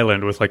deserted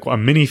island with like a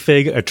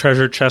minifig, a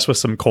treasure chest with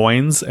some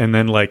coins, and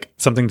then like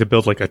something to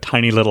build like a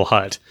tiny little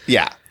hut.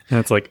 Yeah. And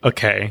it's like,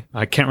 okay,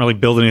 I can't really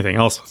build anything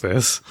else with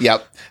this.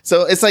 Yep.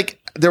 So it's like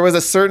there was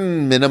a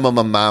certain minimum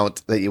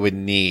amount that you would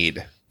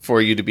need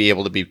for you to be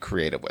able to be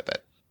creative with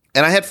it.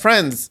 And I had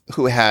friends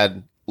who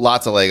had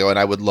lots of Lego, and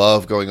I would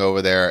love going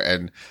over there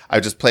and I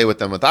would just play with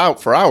them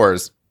for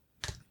hours.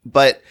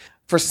 But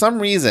for some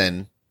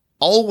reason,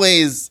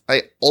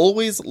 I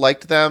always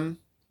liked them.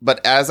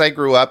 But as I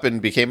grew up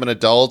and became an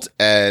adult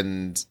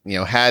and,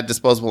 had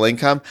disposable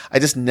income, I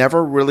just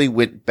never really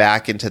went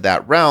back into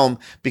that realm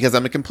because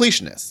I'm a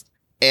completionist.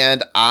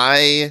 And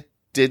I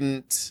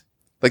didn't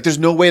there's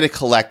no way to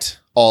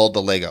collect all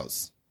the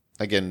Legos.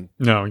 Again,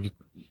 No,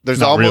 there's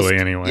not almost really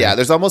anyway. Yeah,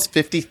 there's almost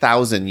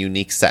 50,000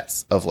 unique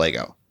sets of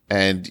Lego.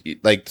 And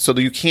so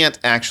you can't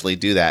actually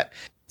do that.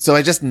 So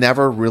I just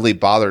never really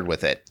bothered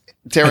with it.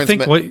 I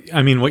think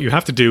what you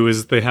have to do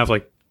is they have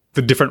like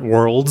the different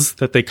worlds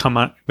that they come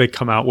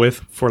out with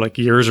for like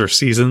years or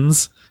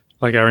seasons.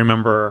 Like I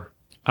remember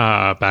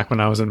back when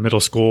I was in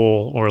middle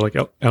school or like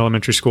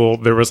elementary school,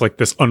 there was like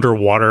this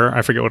underwater,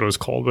 I forget what it was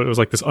called, but it was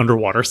like this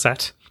underwater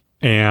set.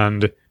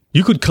 And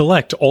you could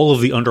collect all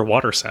of the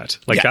underwater set.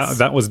 Like Yes.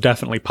 that was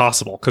definitely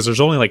possible because there's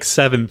only like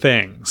 7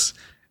 things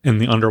in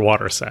the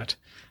underwater set.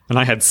 And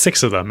I had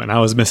 6 of them, and I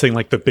was missing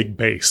like the big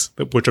base,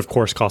 which of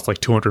course cost like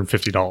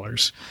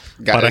 $250.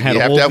 But I had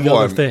all the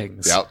other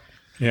things. Yep.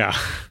 Yeah.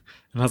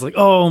 And I was like,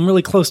 oh, I'm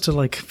really close to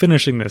like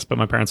finishing this. But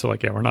my parents were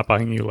like, yeah, we're not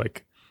buying you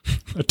like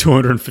a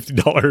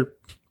 $250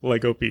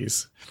 Lego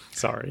piece.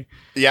 Sorry.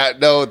 Yeah,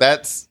 no,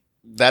 that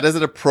is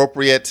an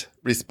appropriate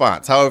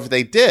response. However,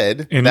 they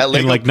did In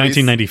Lego like piece-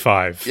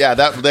 1995. Yeah,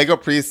 that Lego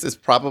piece is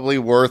probably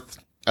worth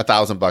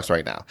 $1,000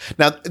 right now.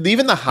 Now,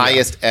 even the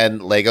highest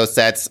end Lego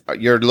sets,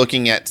 you're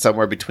looking at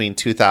somewhere between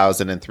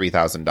 $2,000 and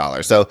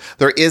 $3,000. So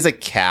there is a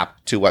cap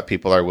to what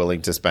people are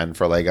willing to spend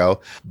for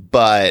Lego,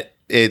 but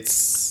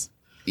it's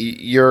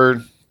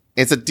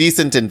a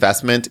decent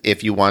investment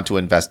if you want to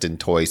invest in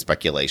toy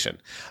speculation.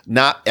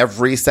 Not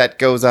every set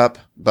goes up,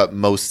 but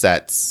most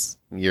sets,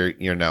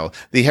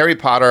 the Harry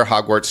Potter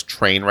Hogwarts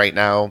train right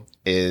now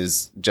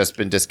is just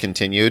been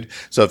discontinued.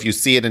 So if you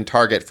see it in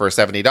Target for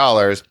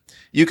 $70,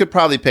 you could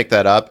probably pick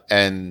that up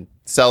and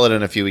sell it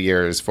in a few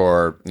years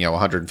for,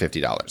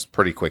 $150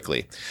 pretty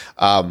quickly.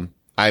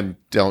 I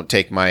don't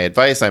take my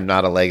advice. I'm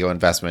not a Lego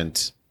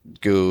investment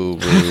guru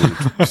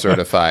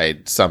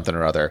certified something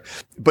or other,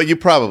 but you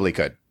probably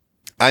could.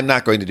 I'm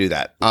not going to do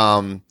that.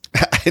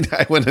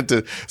 I went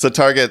into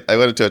Target. I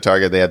went into a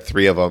Target. They had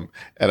 3 of them,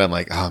 and I'm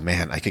like, oh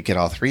man, I could get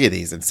all 3 of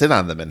these and sit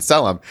on them and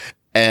sell them.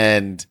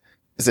 And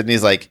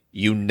Sydney's like,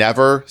 you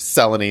never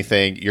sell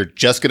anything. You're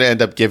just going to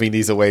end up giving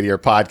these away to your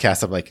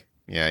podcast. I'm like,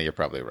 yeah, you're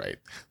probably right.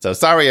 So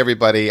sorry,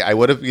 everybody. I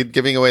would have been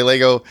giving away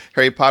Lego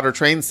Harry Potter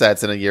train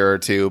sets in a year or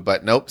 2,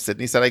 but nope,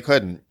 Sydney said I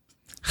couldn't.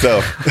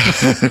 So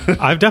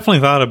I've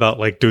definitely thought about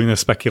like doing the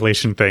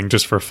speculation thing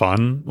just for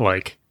fun,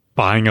 like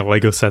buying a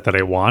Lego set that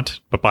I want,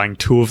 but buying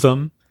 2 of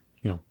them,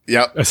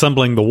 yep.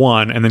 assembling the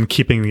one and then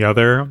keeping the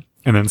other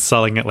and then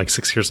selling it like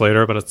 6 years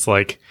later. But it's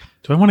like,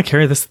 do I want to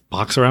carry this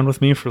box around with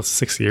me for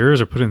 6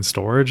 years or put it in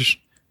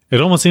storage? It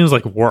almost seems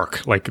like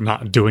work, like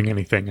not doing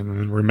anything and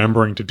then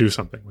remembering to do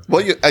something with it.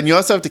 Well, you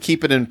also have to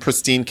keep it in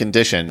pristine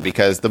condition,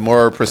 because the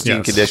more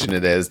pristine condition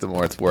it is, the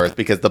more it's worth,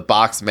 because the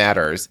box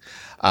matters.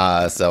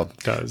 So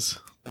it does.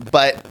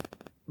 But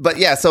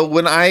yeah, so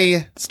when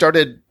I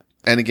started,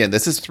 and again,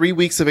 this is 3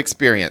 weeks of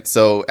experience.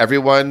 So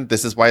everyone,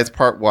 this is why it's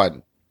part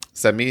 1.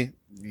 Send me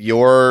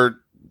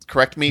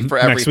correct me for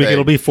everything. Next week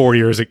it'll be 4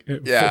 years.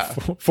 Yeah.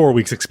 4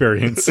 weeks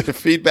experience.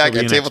 Feedback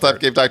at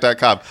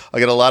tabletopgametalk.com. I'll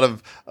get a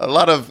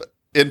lot of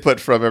input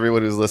from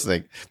everyone who's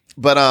listening.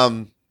 But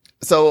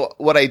so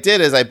what I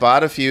did is I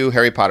bought a few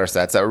Harry Potter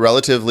sets that were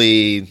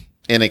relatively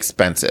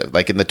inexpensive,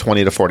 like in the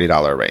 $20 to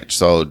 $40 range.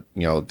 So,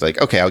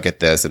 like, okay, I'll get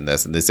this and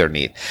this, and these are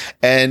neat.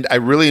 And I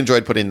really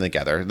enjoyed putting them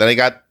together. Then I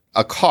got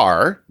a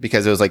car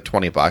because it was like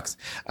 $20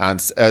 on,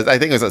 I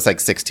think it was like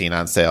 16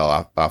 on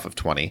sale off of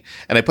 20.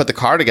 And I put the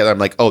car together. I'm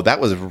like, oh,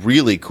 that was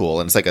really cool.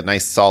 And it's like a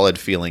nice solid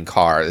feeling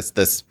car. It's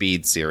the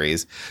Speed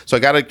series. So I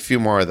got a few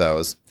more of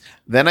those.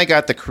 Then I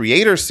got the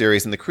Creator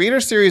series, and the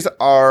Creator series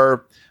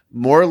are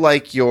more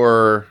like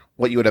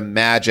what you would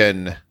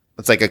imagine.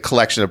 It's like a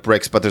collection of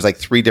bricks, but there's like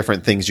 3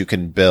 different things you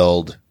can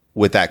build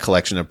with that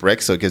collection of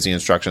bricks. So it gives you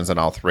instructions on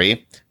all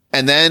 3.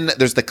 And then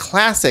there's the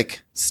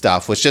classic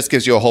stuff, which just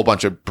gives you a whole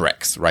bunch of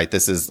bricks, right?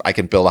 I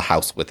can build a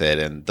house with it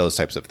and those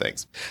types of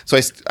things. So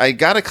I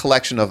got a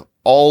collection of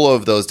all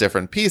of those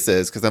different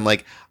pieces because I'm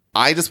like,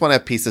 I just want to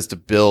have pieces to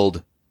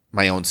build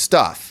my own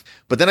stuff.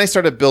 But then I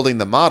started building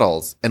the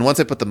models. And once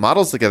I put the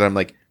models together, I'm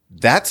like,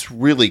 that's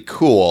really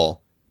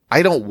cool.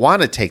 I don't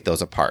want to take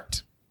those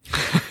apart.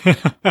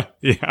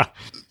 Yeah.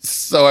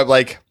 So I'm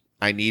like,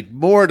 I need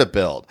more to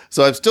build.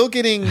 So I'm still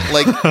getting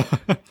like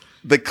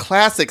the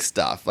classic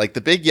stuff, like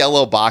the big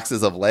yellow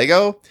boxes of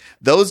Lego.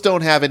 Those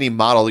don't have any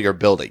model you're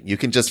building. You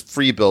can just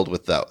free build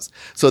with those.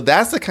 So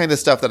that's the kind of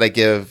stuff that I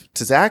give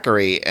to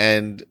Zachary,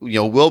 and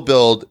we'll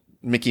build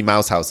Mickey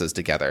Mouse houses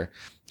together.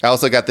 I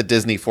also got the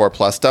Disney 4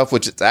 Plus stuff,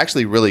 which is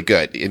actually really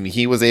good. And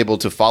he was able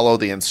to follow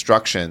the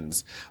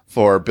instructions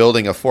for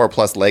building a 4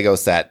 Plus Lego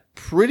set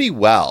pretty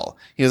well.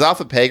 He was off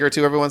a peg or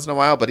 2 every once in a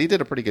while, but he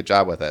did a pretty good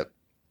job with it.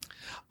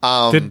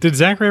 Did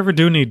Zachary ever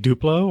do any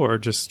Duplo or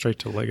just straight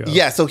to Lego?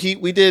 Yeah, so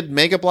we did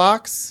Mega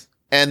Bloks,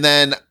 and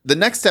then the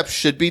next step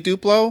should be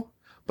Duplo.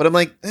 But I'm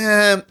like,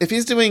 if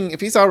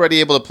he's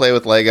already able to play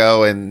with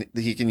Lego and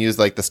he can use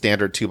like the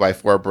standard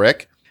 2x4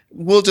 brick,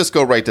 we'll just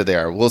go right to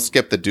there. We'll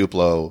skip the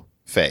Duplo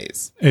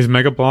phase. Is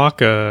Mega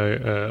Block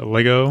a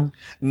Lego?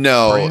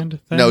 No.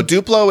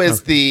 Duplo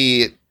is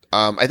the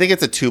I think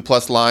it's a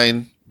 2+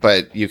 line,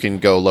 but you can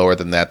go lower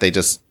than that. They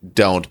just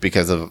don't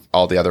because of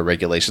all the other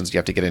regulations you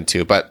have to get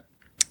into. But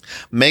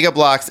Mega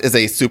Bloks is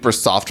a super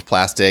soft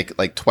plastic,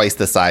 like twice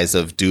the size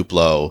of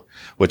Duplo,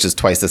 which is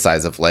twice the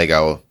size of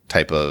Lego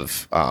type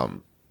of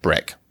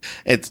brick.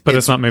 It's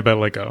not made by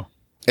Lego.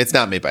 It's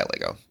not made by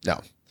Lego.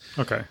 No.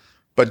 Okay.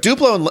 But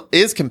Duplo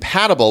is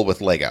compatible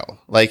with Lego.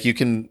 Like you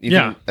can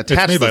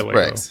attach those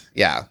bricks.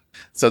 Yeah.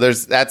 So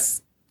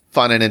that's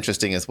fun and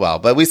interesting as well.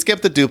 But we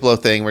skipped the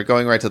Duplo thing. We're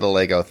going right to the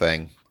Lego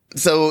thing.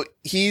 So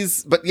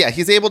he's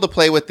able to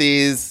play with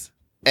these.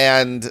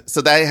 And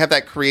so I have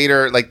that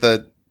creator, like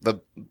the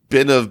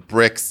bin of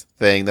bricks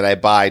thing that I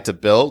buy to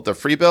build, the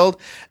free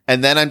build.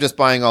 And then I'm just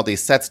buying all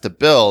these sets to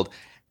build.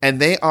 And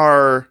they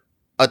are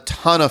a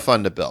ton of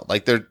fun to build.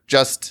 Like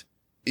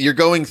you're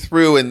going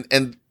through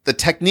and the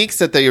techniques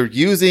that they are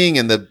using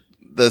and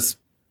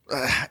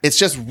it's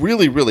just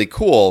really, really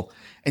cool.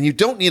 And you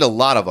don't need a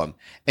lot of them.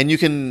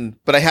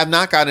 But I have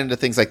not gotten into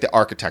things like the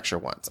architecture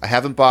ones. I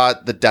haven't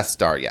bought the Death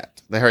Star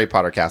yet. The Harry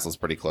Potter castle is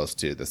pretty close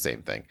to the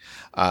same thing.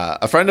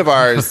 A friend of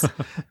ours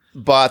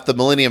bought the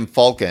Millennium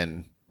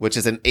Falcon, which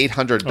is an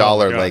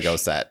 $800 Lego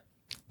set,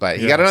 but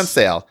he got it on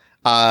sale.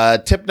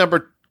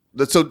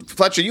 So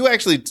Fletcher, you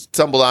actually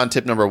stumbled on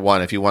tip number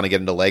 1. If you want to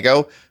get into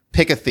Lego,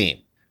 pick a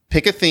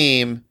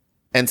theme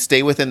and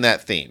stay within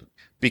that theme,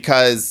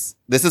 because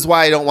this is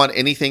why I don't want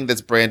anything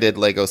that's branded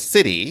Lego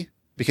City,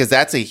 because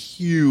that's a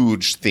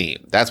huge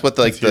theme. That's what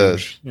that's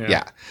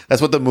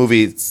what the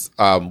movies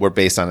were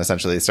based on.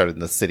 Essentially, they started in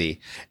the city,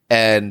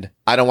 and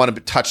I don't want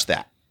to touch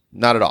that.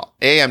 Not at all.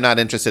 A, I'm not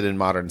interested in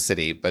modern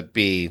city, but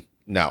B,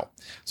 no.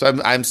 So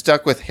I'm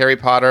stuck with Harry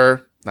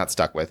Potter not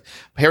stuck with.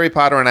 Harry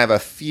Potter, and I have a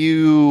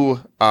few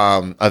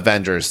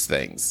Avengers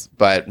things,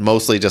 but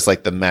mostly just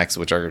like the mechs,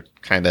 which are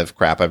kind of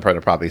crap. I'm trying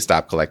to probably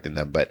stop collecting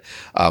them. But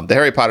the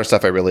Harry Potter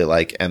stuff I really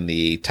like, and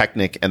the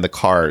Technic and the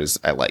cars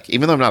I like.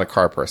 Even though I'm not a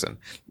car person,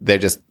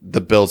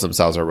 the builds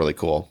themselves are really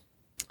cool.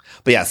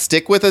 But yeah,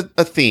 stick with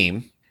a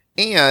theme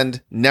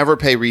and never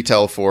pay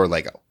retail for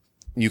Lego.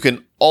 You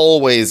can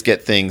always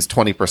get things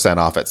 20%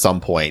 off at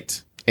some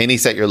point. Any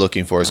set you're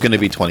looking for is going to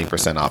be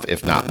 20% off,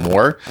 if not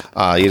more.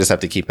 You just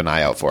have to keep an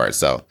eye out for it.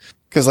 So,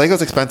 because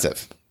Lego's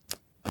expensive.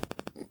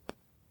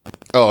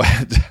 Oh,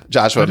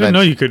 Joshua, I didn't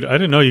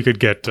know you could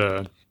get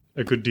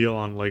a good deal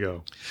on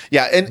Lego.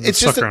 Yeah, and it's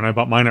just and I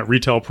bought mine at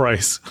retail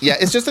price. Yeah,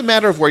 it's just a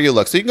matter of where you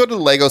look. So you can go to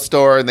the Lego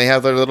store and they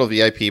have their little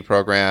VIP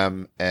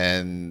program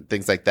and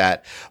things like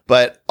that.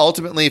 But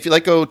ultimately, if you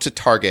go to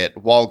Target,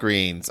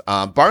 Walgreens,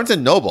 Barnes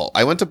and Noble.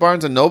 I went to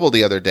Barnes and Noble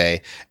the other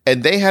day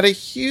and they had a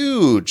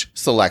huge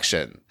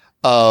selection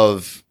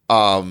of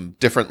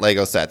different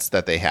Lego sets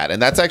that they had.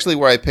 And that's actually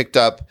where I picked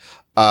up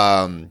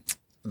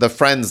the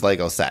Friends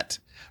Lego set,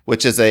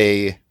 which is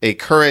a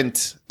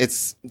current,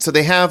 there's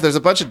a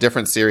bunch of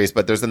different series,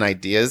 but there's an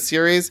ideas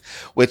series,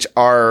 which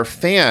our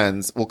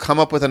fans will come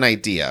up with an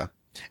idea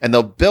and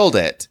they'll build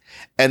it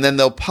and then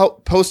they'll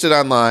post it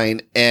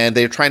online and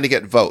they're trying to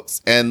get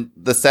votes. And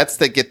the sets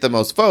that get the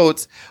most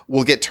votes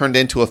will get turned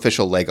into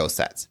official Lego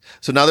sets.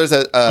 So now there's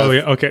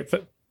okay.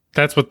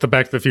 That's what the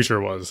Back to the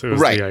Future was. It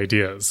was right. The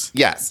ideas.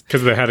 Yes.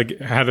 Because they had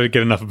to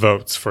get enough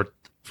votes for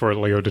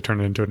Lego to turn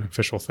it into an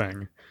official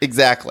thing.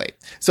 Exactly.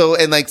 So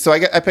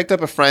I picked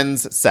up a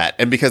Friends set,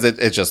 and because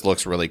it just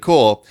looks really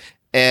cool,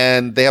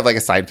 and they have like a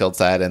Seinfeld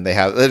set, and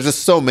there's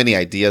just so many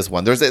ideas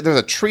one. There's a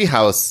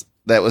treehouse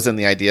that was in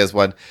the ideas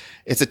one.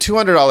 It's a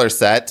 $200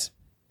 set,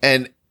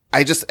 and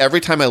every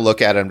time I look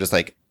at it, I'm just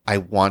like, I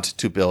want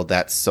to build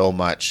that so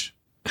much.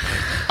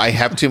 I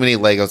have too many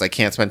Legos. I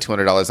can't spend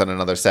 $200 on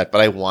another set, but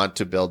I want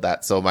to build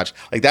that so much.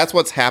 Like that's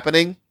what's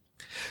happening.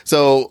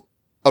 So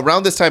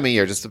around this time of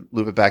year, just to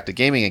loop it back to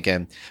gaming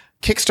again,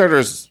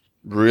 Kickstarter's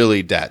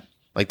really dead.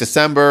 Like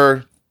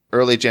December,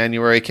 early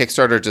January,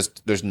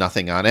 Kickstarter there's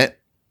nothing on it.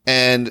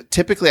 And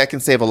typically I can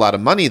save a lot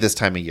of money this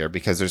time of year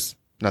because there's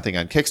nothing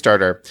on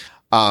Kickstarter.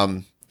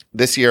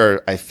 This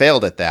year I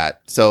failed at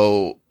that.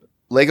 So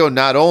Lego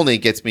not only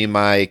gets me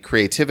my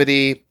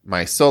creativity,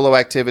 my solo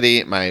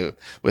activity,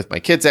 with my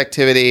kids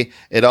activity,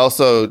 it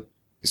also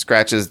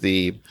scratches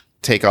the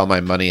take all my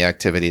money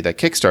activity that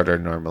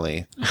Kickstarter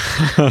normally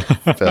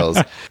fills.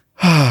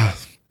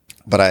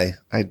 But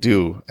I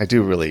do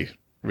really,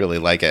 really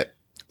like it.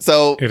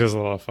 So it is a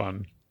lot of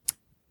fun.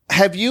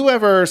 Have you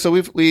ever, so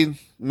we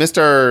missed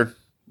our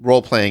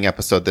role-playing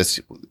episode this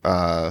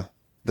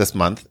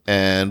month,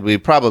 and we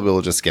probably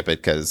will just skip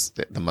it because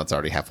the month's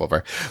already half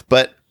over.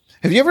 But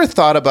have you ever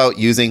thought about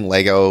using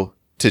Lego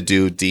to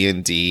do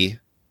D&D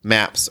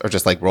maps or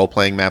just like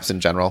role-playing maps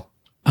in general?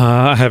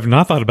 I have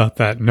not thought about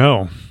that,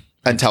 no.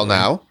 Until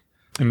now?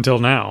 Until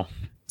now.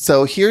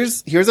 So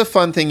here's a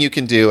fun thing you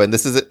can do, and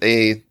this is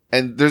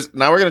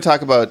now we're going to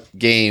talk about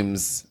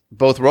games,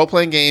 both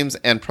role-playing games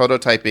and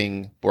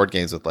prototyping board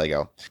games with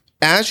Lego.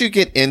 As you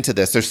get into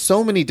this, there's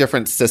so many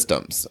different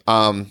systems.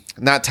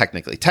 Not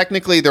technically.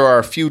 Technically, there are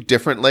a few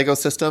different Lego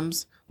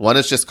systems. One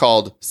is just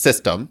called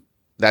System.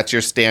 That's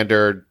your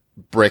standard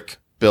brick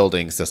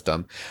building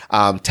system.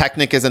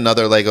 Technic is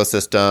another Lego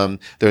system.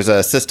 There's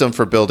a system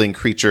for building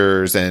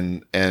creatures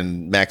and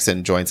mechs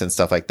and joints and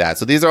stuff like that.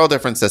 So these are all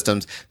different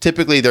systems.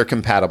 Typically they're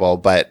compatible,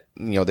 but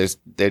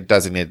they're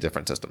designated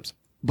different systems.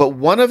 But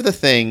one of the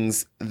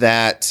things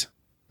that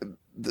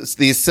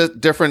these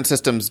different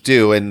systems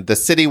do, and the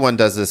city one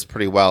does this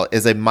pretty well,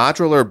 is a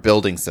modular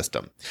building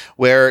system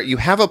where you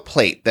have a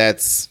plate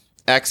that's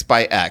X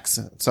by X,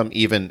 some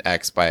even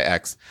X by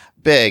X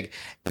big,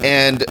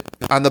 and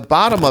on the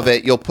bottom of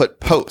it you'll put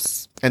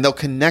posts and they'll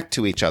connect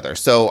to each other.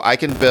 So I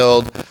can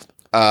build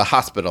a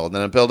hospital, and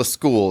then I'll build a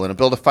school, and I'll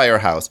build a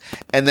firehouse,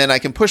 and then I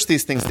can push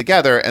these things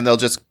together and they'll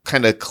just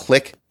kind of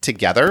click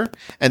together,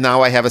 and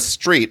now I have a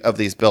street of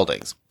these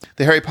buildings.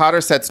 The Harry Potter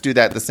sets do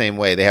that the same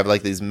way. They have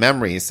like these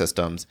memory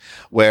systems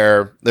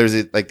where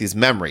there's like these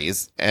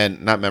memories,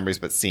 and not memories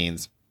but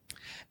scenes,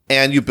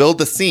 and you build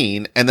the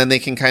scene and then they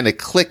can kind of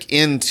click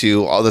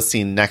into all the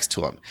scene next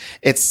to them.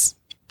 It's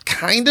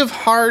kind of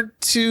hard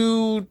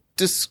to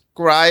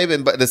describe,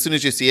 but as soon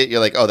as you see it, you're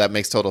like, oh, that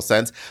makes total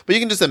sense. But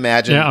you can just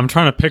imagine. Yeah, I'm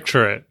trying to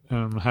picture it.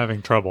 I'm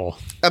having trouble.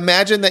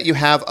 Imagine that you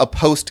have a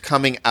post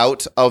coming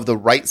out of the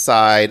right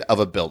side of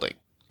a building,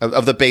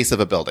 of the base of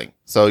a building.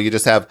 So you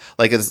just have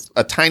like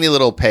a tiny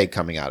little peg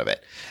coming out of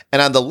it.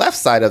 And on the left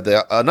side of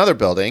another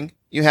building,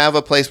 you have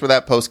a place where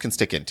that post can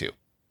stick into.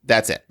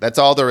 That's it. That's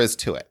all there is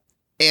to it.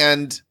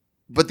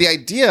 But the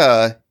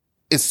idea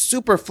is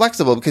super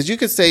flexible because you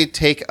could say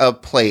take a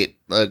plate,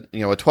 a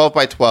 12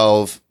 by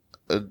 12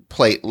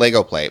 plate,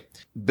 Lego plate,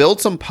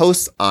 build some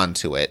posts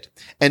onto it,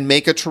 and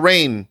make a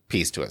terrain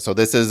piece to it. So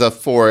this is a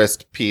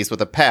forest piece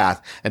with a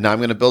path, and now I'm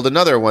going to build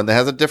another one that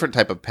has a different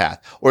type of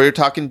path. Or you're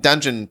talking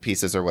dungeon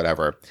pieces or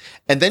whatever.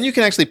 And then you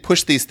can actually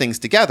push these things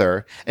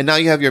together, and now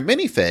you have your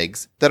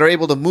minifigs that are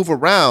able to move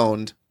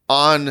around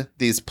on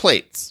these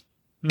plates.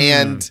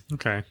 And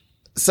okay.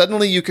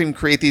 Suddenly you can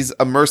create these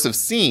immersive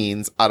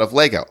scenes out of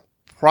Lego.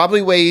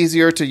 Probably way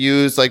easier to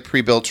use like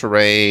pre-built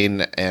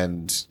terrain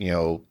and,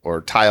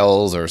 or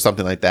tiles or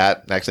something like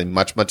that. Actually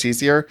much, much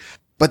easier.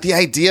 But the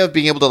idea of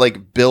being able to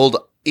like build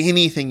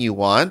anything you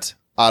want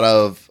out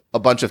of a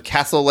bunch of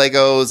castle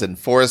Legos and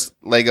forest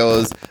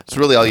Legos, it's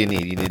really all you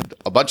need. You need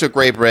a bunch of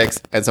gray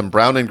bricks and some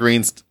brown and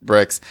green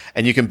bricks,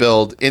 and you can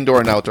build indoor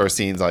and outdoor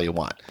scenes all you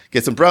want.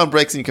 Get some brown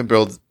bricks and you can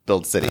build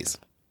cities.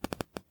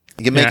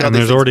 You can make all and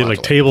these there's things already modular.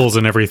 like tables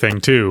and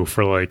everything too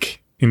for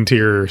like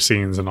interior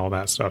scenes and all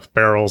that stuff,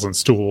 barrels and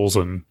stools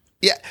and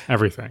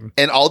everything.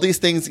 And all these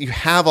things, you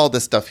have all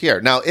this stuff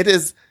here. Now, it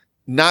is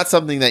not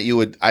something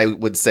that I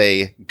would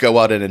say go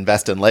out and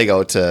invest in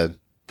Lego to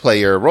play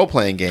your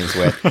role-playing games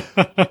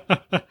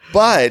with.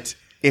 But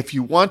if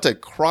you want to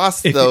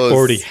cross If those... you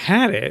already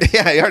had it.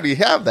 Yeah, you already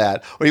have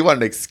that. Or you want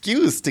an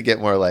excuse to get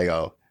more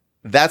Lego.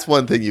 That's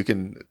one thing you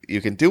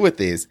can do with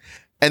these.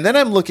 And then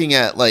I'm looking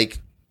at like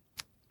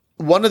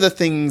one of the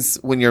things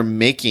when you're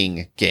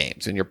making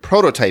games and you're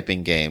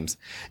prototyping games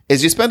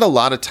is you spend a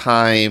lot of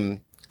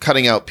time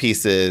cutting out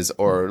pieces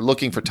or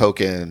looking for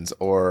tokens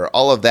or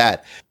all of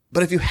that.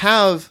 But if you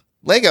have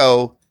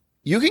Lego,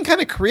 you can kind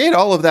of create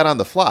all of that on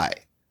the fly.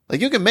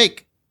 Like you can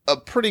make a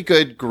pretty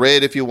good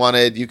grid if you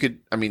wanted. You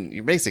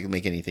basically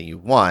make anything you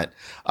want.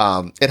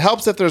 It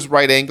helps if there's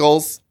right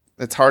angles.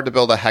 It's hard to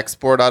build a hex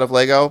board out of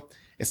Lego.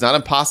 It's not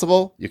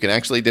impossible. You can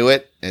actually do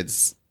it.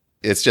 It's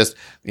just,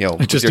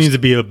 it just needs to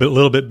be a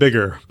little bit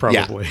bigger,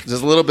 probably. Yeah,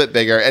 just a little bit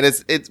bigger. And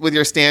it's with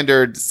your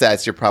standard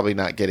sets, you're probably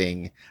not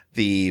getting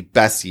the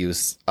best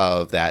use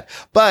of that.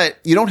 But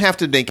you don't have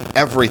to make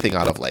everything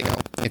out of Lego.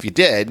 If you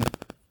did,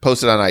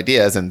 post it on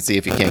Ideas and see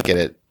if you can't get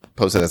it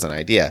posted as an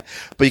idea.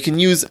 But you can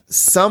use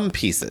some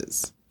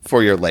pieces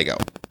for your Lego.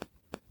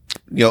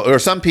 Or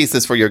some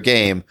pieces for your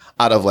game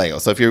out of Lego.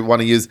 So if you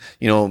want to use,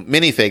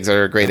 minifigs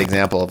are a great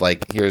example of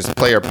like, here's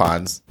player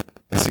pawns.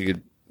 So you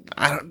could,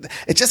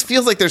 it just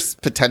feels like there's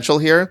potential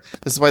here.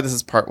 This is why this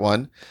is part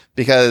 1,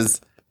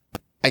 because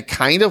I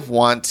kind of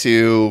want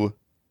to,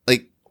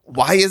 like,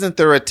 why isn't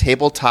there a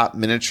tabletop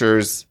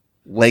miniatures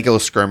Lego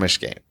skirmish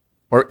game?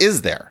 Or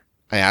is there?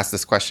 I ask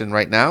this question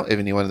right now. If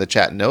anyone in the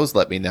chat knows,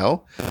 let me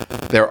know.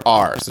 There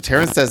are. So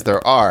Terrence says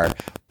there are,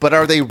 but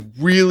are they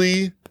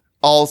really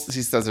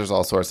he says there's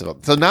all sorts of them.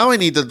 So now I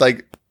need to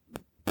like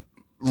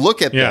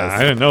look at this. Yeah, I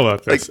didn't know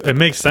about this. Like, it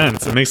makes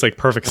sense. It makes like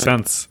perfect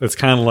sense. It's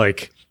kind of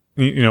like,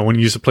 when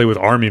you used to play with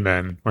army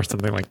men or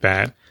something like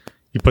that,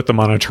 you put them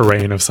on a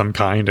terrain of some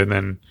kind and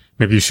then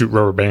maybe you shoot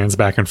rubber bands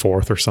back and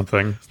forth or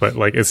something. But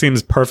like, it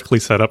seems perfectly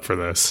set up for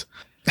this.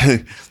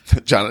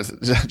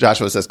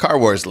 Joshua says Car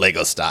Wars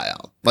Lego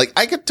style. Like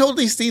I could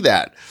totally see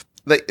that.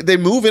 Like they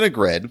move in a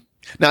grid.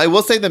 Now I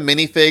will say the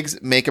minifigs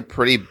make a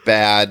pretty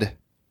bad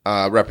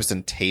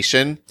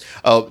representation.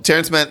 Oh,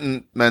 Terrence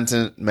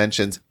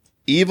mentions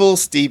Evil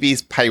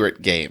Stevie's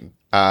Pirate Game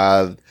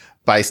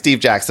by Steve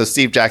Jackson. So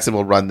Steve Jackson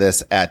will run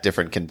this at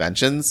different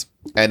conventions,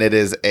 and it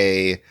is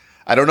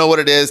I don't know what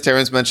it is.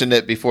 Terrence mentioned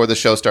it before the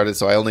show started,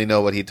 so I only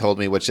know what he told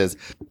me, which is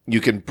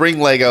you can bring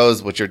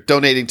Legos, which you're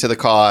donating to the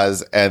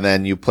cause, and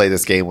then you play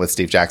this game with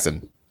Steve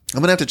Jackson. I'm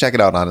going to have to check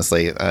it out,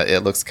 honestly.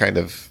 It looks kind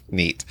of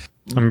neat.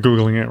 I'm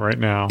Googling it right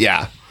now.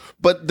 Yeah.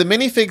 But the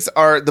minifigs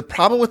the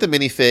problem with the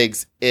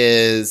minifigs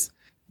is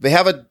they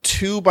have a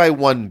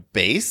 2x1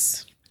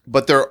 base,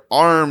 but their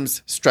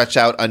arms stretch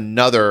out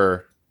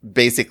another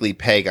basically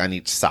peg on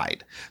each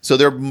side. So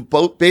they're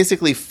both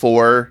basically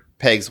 4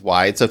 pegs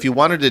wide. So if you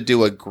wanted to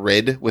do a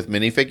grid with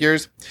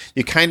minifigures,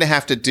 you kind of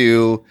have to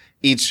do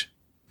each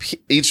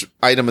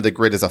item of the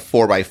grid is a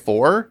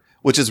 4x4,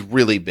 which is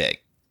really big.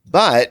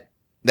 But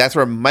that's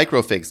where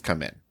microfigs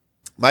come in.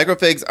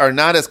 Microfigs are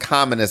not as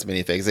common as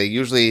minifigs. They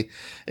usually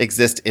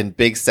exist in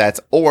big sets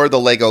or the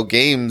Lego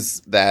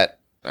games that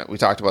we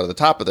talked about at the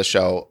top of the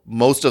show.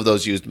 Most of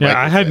those used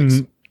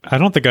microfigs. I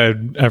don't think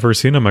I'd ever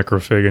seen a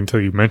microfig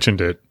until you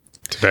mentioned it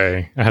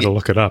today. I had to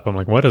look it up. I'm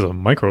like, what is a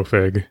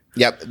microfig?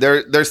 Yep.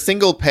 They're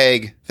single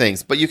peg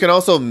things, but you can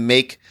also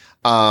make,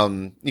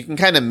 you can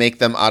kind of make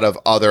them out of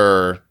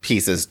other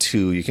pieces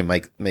too. You can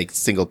make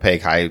single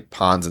peg high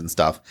pawns and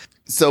stuff.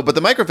 So, but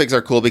the microfigs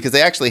are cool because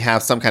they actually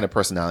have some kind of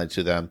personality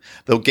to them.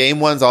 The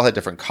game ones all have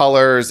different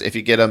colors. If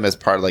you get them as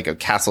part of like a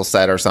castle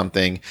set or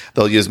something,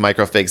 they'll use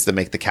microfigs to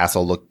make the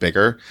castle look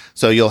bigger.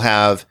 So you'll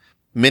have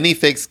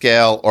minifig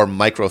scale or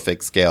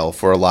microfig scale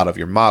for a lot of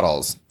your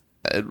models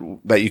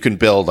that you can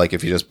build. Like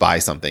if you just buy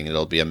something,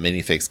 it'll be a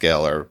minifig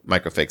scale or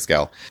microfig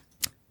scale.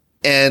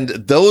 And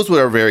those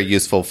are very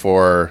useful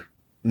for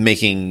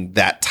making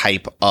that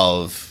type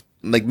of,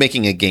 like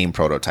making a game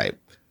prototype.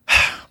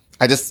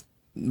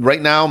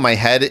 Right now, my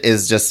head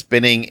is just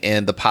spinning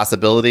in the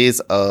possibilities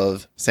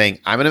of saying,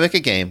 I'm going to make a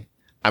game.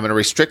 I'm going to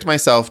restrict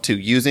myself to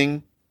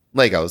using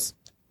Legos,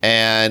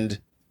 and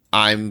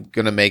I'm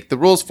going to make the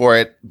rules for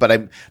it.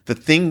 But the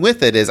thing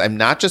with it is I'm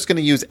not just going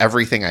to use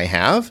everything I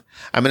have.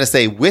 I'm going to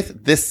say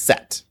with this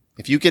set,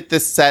 if you get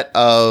this set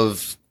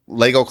of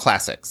Lego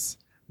classics,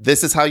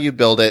 this is how you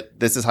build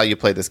it. This is how you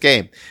play this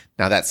game.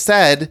 Now, that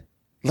said,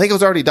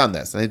 Lego's already done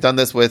this, and they've done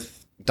this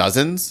with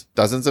dozens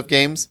of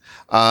games.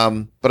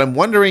 But I'm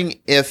wondering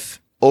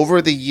if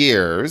over the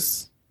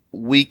years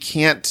we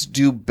can't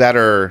do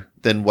better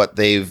than what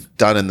they've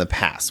done in the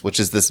past, which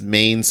is this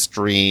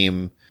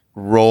mainstream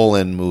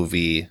roll-in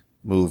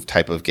move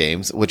type of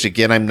games, which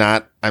again,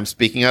 I'm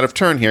speaking out of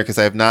turn here because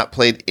I have not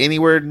played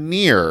anywhere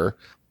near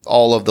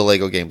all of the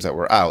Lego games that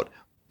were out,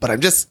 but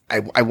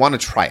I want to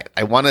try it.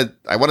 I want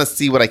to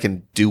see what I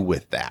can do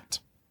with that.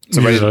 So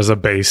use it as a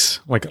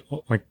base, like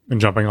a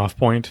jumping off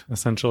point,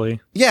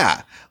 essentially.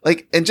 Yeah.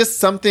 And just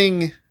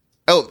something.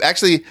 Oh,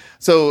 actually,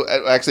 so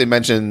I actually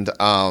mentioned,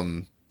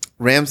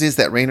 Ramses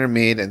that Rainer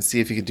made and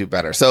see if you can do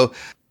better. So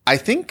I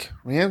think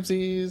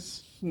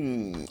Ramses.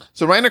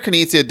 So Reiner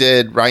Knizia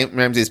did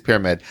Ramses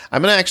Pyramid.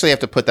 I'm going to actually have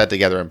to put that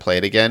together and play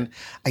it again.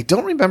 I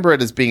don't remember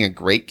it as being a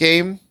great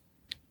game.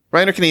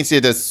 Reiner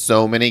Knizia does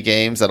so many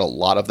games that a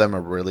lot of them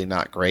are really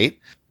not great.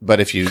 But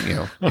if you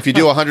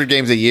do 100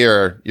 games a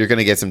year, you're going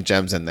to get some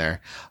gems in there.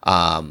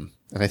 And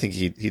I think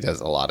he does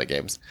a lot of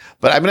games.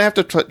 But I'm going to have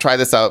to try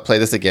this out, play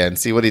this again,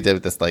 see what he did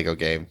with this Lego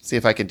game, see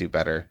if I can do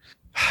better.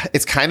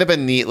 It's kind of a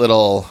neat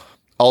little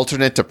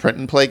alternate to print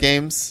and play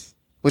games,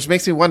 which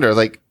makes me wonder,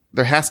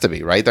 there has to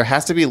be, right? There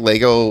has to be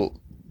Lego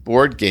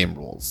board game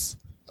rules.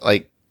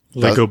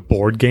 Lego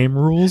board game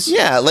rules?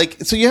 Yeah,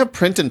 so you have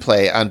print and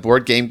play on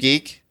Board Game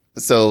Geek.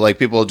 So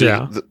people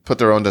put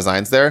their own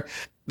designs there.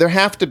 There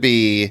have to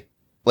be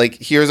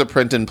here's a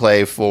print and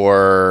play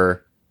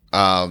for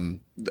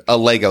a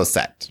Lego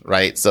set,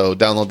 right? So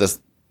download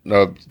this,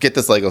 get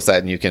this Lego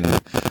set and you can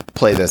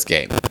play this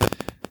game.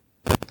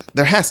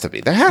 There has to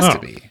be. To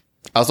be.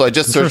 Also, I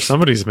just searched. Sure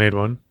somebody's made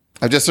one.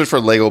 I just searched for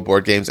Lego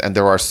board games, and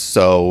there are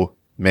so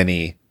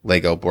many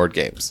Lego board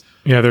games.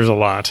 Yeah, there's a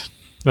lot.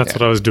 That's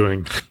what I was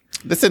doing.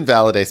 This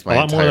invalidates my a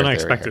lot more than I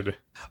theory expected. Here.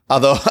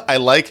 Although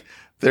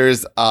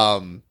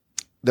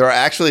there are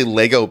actually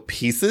Lego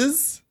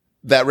pieces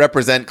that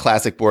represent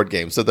classic board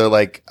games. So they're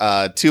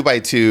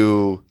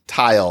 2x2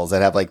 tiles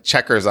that have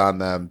checkers on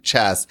them,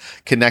 chess,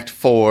 Connect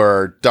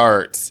 4,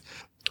 darts.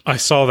 I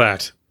saw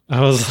that. I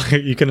was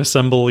you can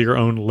assemble your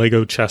own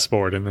Lego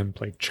chessboard and then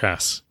play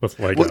chess with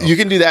Lego. Well, you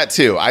can do that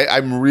too.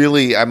 I'm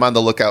on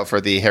the lookout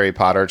for the Harry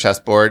Potter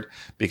chessboard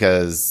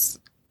because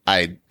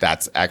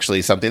that's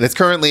actually something that's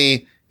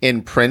currently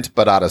in print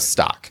but out of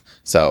stock.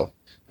 So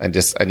I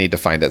need to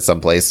find it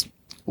someplace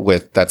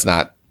that's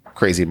not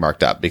crazy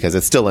marked up because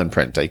it's still in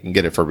print. I can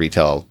get it for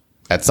retail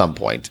at some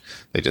point.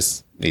 They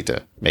just need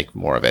to make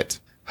more of it.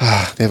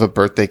 They have a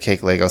birthday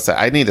cake Lego set.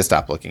 I need to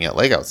stop looking at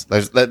Legos.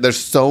 There's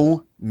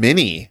so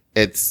many.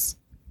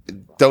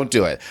 Don't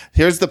do it.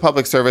 Here's the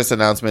public service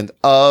announcement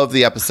of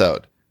the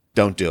episode.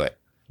 Don't do it.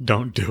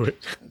 Don't do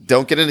it.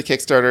 Don't get into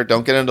Kickstarter.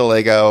 Don't get into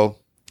Lego.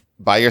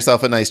 Buy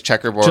yourself a nice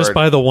checkerboard. Just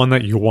buy the one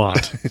that you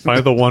want. Buy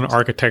the one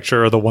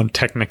architecture or the one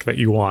Technic that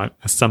you want.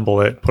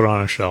 Assemble it. Put it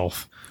on a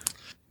shelf.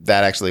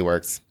 That actually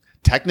works.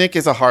 Technic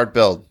is a hard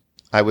build.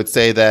 I would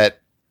say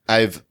that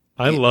I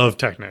love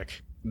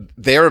Technic.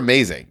 They're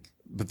amazing.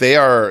 But they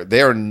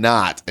are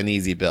not an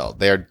easy build.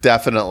 They are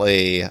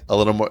definitely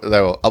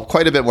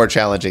quite a bit more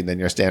challenging than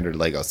your standard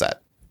Lego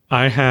set.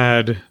 I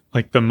had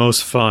the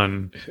most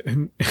fun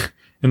in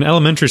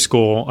elementary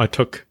school. I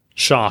took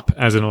shop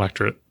as an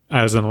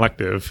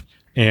elective,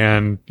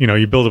 and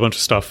you build a bunch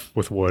of stuff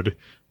with wood.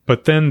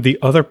 But then the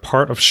other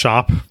part of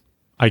shop,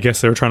 I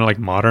guess they were trying to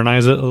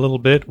modernize it a little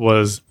bit,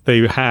 was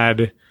they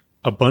had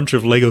a bunch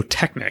of Lego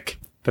Technic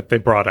that they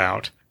brought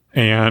out,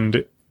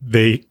 and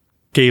they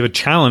gave a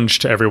challenge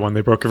to everyone.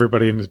 They broke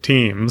everybody into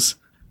teams.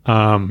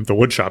 The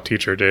woodshop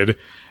teacher did.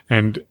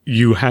 And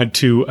you had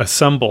to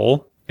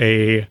assemble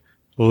a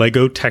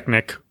Lego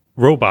Technic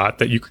robot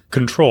that you could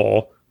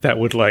control that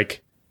would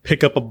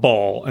pick up a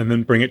ball and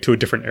then bring it to a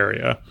different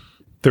area.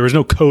 There was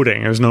no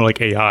coding. There was no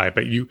AI,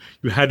 but you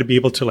had to be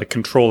able to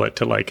control it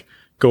to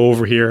go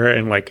over here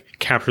and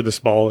capture this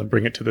ball and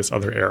bring it to this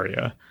other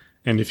area.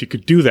 And if you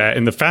could do that,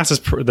 and the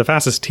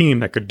fastest team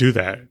that could do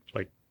that,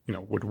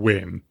 would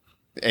win.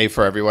 A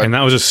for everyone. And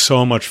that was just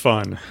so much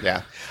fun.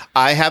 Yeah.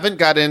 I haven't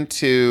got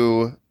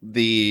into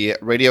the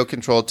radio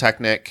controlled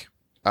Technic,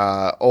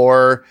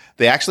 or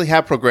they actually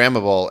have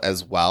programmable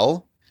as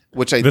well,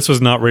 this was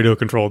not radio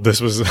controlled.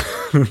 This was,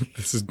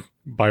 this is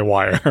by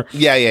wire.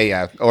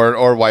 Yeah.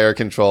 Or wire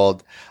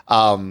controlled.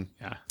 Yeah.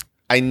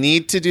 I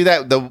need to do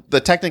that.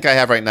 The Technic I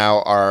have right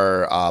now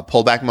are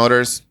pullback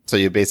motors. So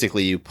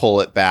you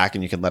pull it back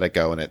and you can let it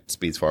go and it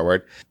speeds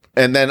forward.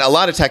 And then a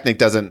lot of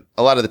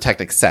the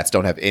Technic sets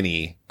don't have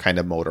any kind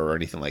of motor or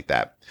anything like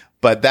that.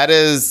 But that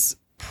is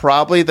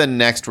probably the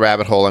next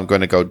rabbit hole I'm going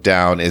to go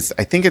down I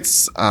think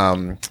it's,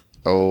 I'm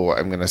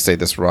going to say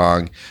this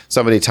wrong.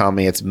 Somebody tell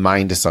me it's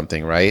Mind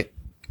something, right?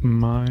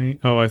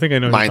 I think I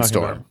know.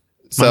 Mindstorm.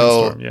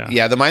 So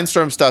yeah, the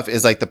Mindstorm stuff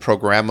is the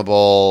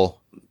programmable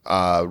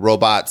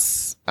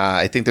robots.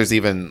 I think there's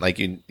even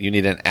you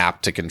need an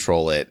app to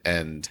control it.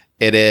 And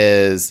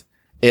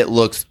it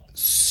looks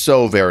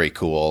so very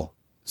cool.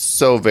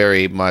 So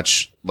very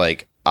much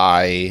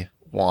I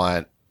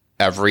want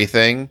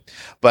everything,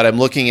 but I'm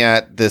looking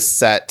at this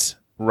set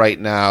right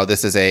now.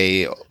 This is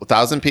a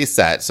 1,000-piece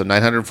set, so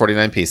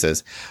 949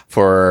 pieces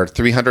for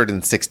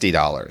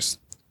 $360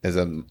 is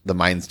the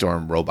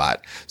Mindstorm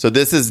robot. So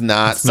this is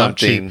not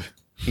something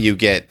you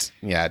get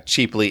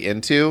cheaply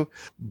into,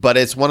 but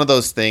it's one of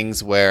those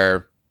things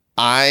where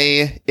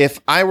if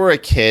I were a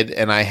kid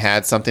and I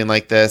had something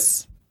like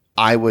this,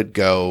 I would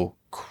go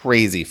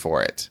crazy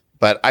for it.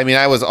 But I mean,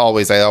 I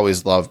always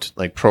loved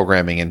like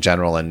programming in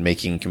general and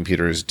making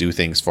computers do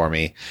things for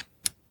me.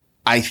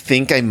 I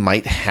think I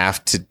might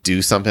have to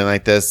do something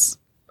like this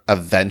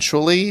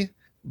eventually,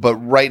 but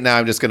right now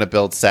I'm just going to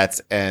build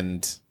sets.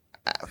 And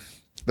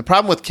the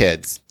problem with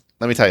kids,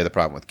 let me tell you the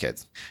problem with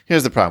kids.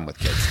 Here's the problem with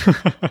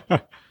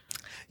kids.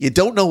 You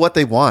don't know what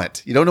they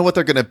want. You don't know what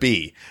they're going to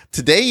be.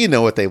 Today, you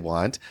know what they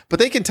want, but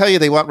they can tell you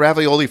they want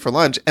ravioli for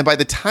lunch. And by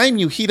the time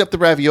you heat up the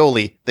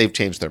ravioli, they've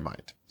changed their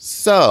mind.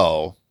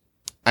 So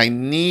I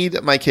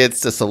need my kids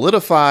to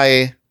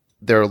solidify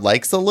their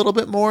likes a little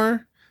bit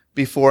more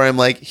before I'm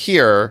like,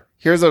 here's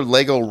a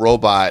Lego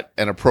robot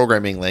and a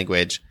programming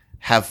language.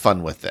 Have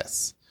fun with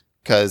this.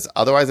 Because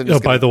otherwise I'm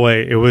just by the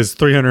way, it was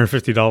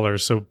 $350,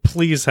 so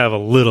please have a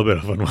little bit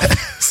of fun with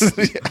this.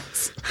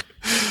 Yes.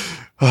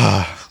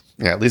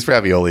 Yeah, at least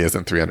ravioli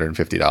isn't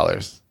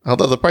 $350.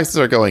 Although the prices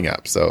are going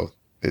up, so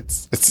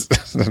it's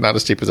they're not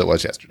as cheap as it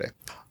was yesterday.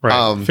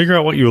 Right. Figure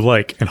out what you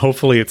like, and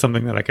hopefully it's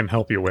something that I can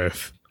help you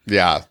with.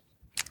 Yeah.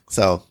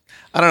 So,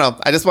 I don't know.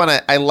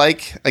 I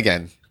like,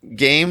 again,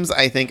 games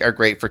I think are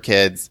great for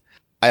kids.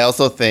 I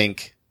also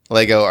think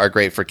Lego are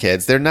great for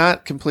kids. They're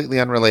not completely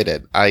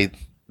unrelated.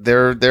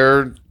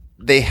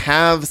 They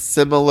have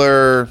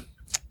similar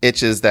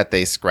itches that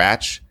they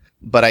scratch,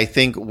 but I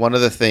think one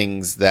of the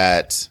things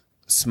that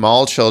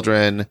small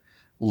children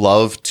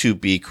love to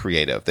be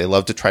creative. They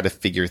love to try to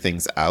figure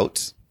things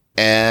out.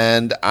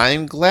 And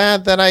I'm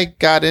glad that I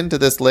got into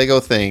this Lego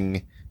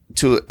thing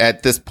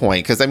at this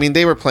point. Cause I mean,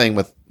 they were playing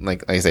with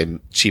like I say,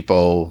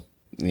 cheapo,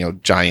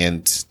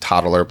 giant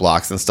toddler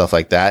blocks and stuff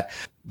like that.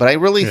 But I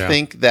really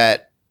think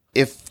that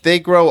if they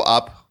grow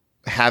up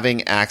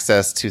having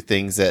access to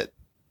things that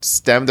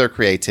stem their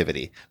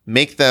creativity,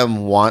 make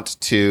them want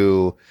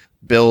to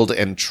build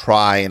and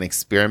try and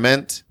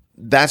experiment,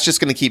 that's just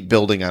going to keep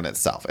building on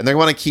itself. And they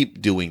want to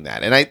keep doing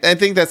that. And I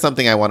think that's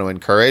something I want to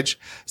encourage.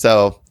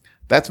 So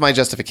that's my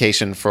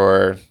justification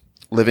for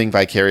living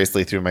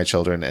vicariously through my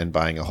children and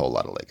buying a whole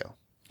lot of Lego.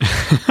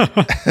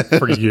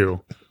 For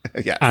you.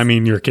 Yeah. I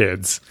mean, your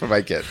kids. For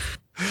my kids.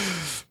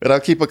 And I'll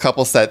keep a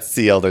couple sets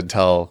sealed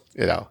until,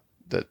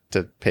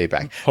 to pay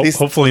back.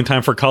 Hopefully in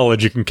time for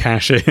college, you can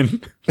cash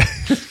in.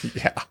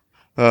 Yeah.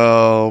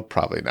 Oh,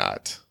 probably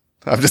not.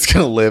 I'm just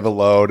going to live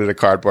alone in a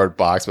cardboard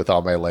box with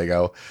all my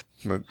Lego.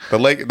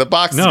 The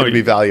box is going to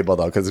be valuable,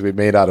 though, because it'll be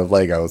made out of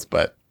Legos,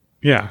 but...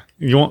 Yeah,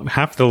 you won't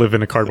have to live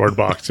in a cardboard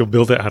box. You'll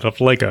build it out of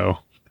Lego.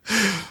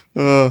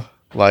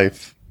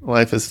 Life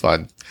is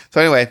fun.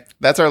 So anyway,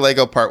 that's our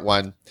Lego part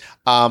 1.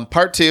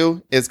 Part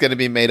 2 is going to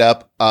be made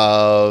up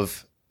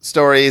of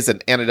stories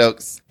and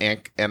anecdotes.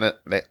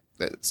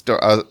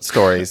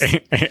 Stories.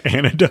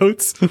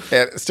 Anecdotes?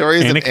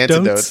 Stories and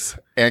anecdotes.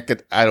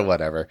 I don't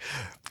whatever.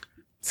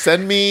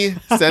 Send me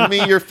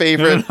your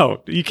favorite.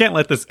 No, you can't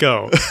let this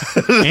go.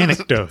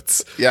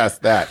 Anecdotes. Yes,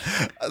 that.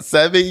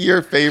 Send me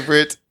your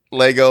favorite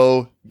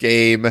Lego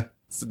game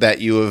that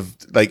you have,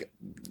 like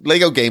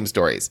Lego game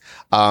stories.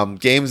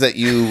 Games that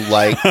you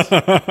like.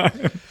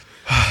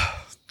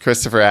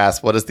 Christopher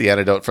asked, what is the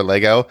antidote for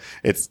Lego?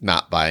 It's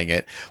not buying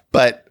it.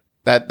 But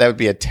that would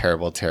be a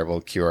terrible, terrible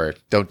cure.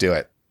 Don't do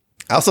it.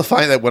 I also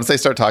find that once I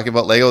start talking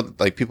about Lego,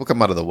 like people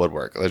come out of the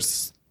woodwork.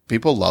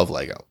 People love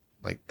Lego.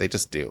 Like they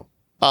just do.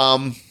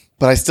 But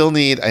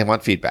I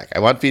want feedback. I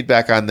want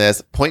feedback on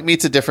this. Point me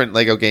to different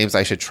Lego games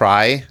I should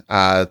try.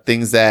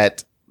 Things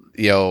that,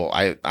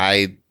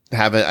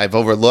 I've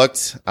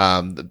overlooked,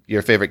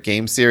 your favorite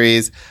game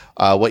series,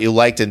 what you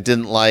liked and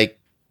didn't like,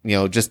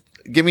 just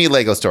give me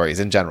Lego stories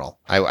in general.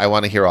 I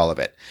want to hear all of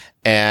it.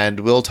 And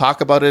we'll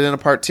talk about it in a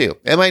part 2.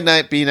 It might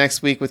not be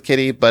next week with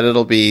Kitty, but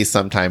it'll be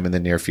sometime in the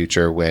near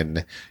future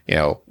when,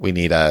 we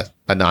need a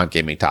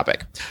non-gaming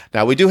topic.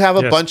 Now, we do have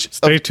a bunch.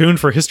 Stay tuned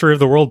for History of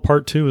the World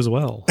Part 2 as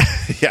well.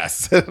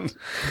 Yes.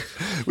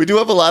 We do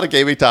have a lot of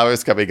gaming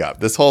topics coming up.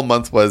 This whole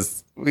month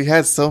we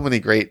had so many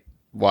great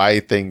why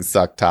things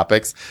suck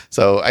topics.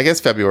 So I guess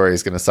February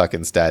is going to suck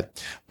instead.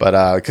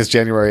 But because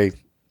January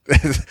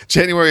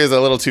is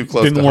a little too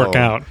close to home. Didn't work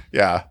out.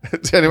 Yeah.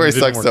 January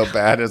sucks so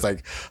bad. It's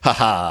like,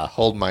 haha,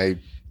 hold my...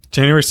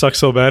 January sucks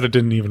so bad it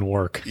didn't even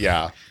work.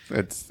 Yeah.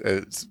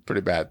 It's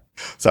pretty bad.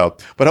 So,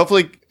 but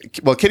hopefully,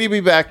 Kitty will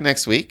be back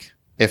next week.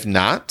 If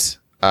not,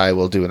 I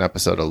will do an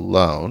episode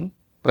alone.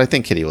 But I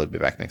think Kitty will be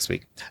back next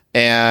week.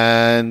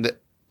 And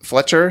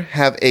Fletcher,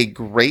 have a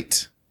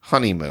great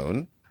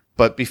honeymoon.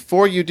 But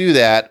before you do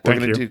that, we're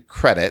going to do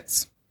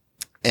credits.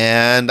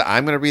 And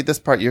I'm going to read this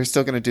part. You're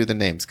still going to do the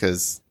names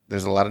because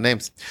there's a lot of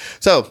names.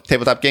 So,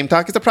 Tabletop Game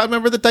Talk is a proud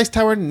member of the Dice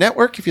Tower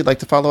Network. If you'd like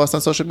to follow us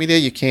on social media,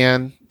 you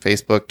can.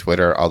 Facebook,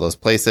 Twitter, all those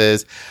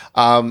places.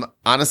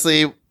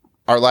 Honestly,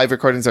 our live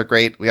recordings are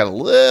great. We got a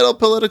little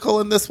political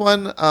in this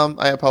one.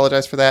 I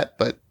apologize for that,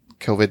 but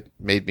COVID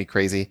made me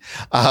crazy.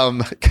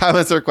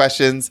 Comments or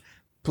questions,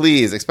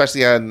 please,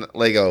 especially on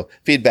Lego,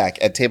 feedback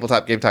at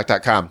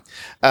tabletopgametalk.com.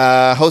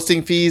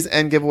 Hosting fees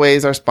and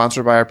giveaways are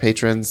sponsored by our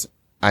patrons.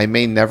 I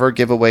may never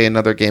give away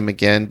another game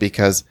again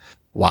because,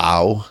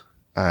 wow,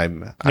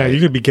 you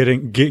could be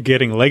getting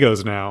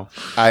Legos now.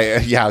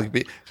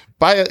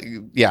 Buy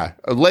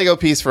a Lego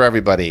piece for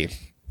everybody.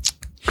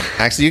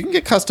 Actually, you can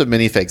get custom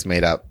minifigs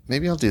made up.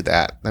 Maybe I'll do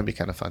that. That'd be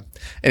kind of fun.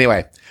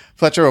 Anyway,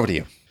 Fletcher, over to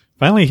you.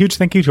 Finally, a huge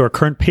thank you to our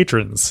current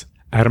patrons: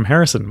 Adam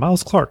Harrison,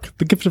 Miles Clark,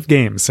 The Gift of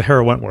Games,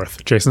 Sahara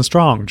Wentworth, Jason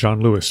Strong,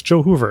 John Lewis,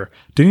 Joe Hoover,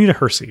 Danita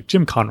Hersey,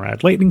 Jim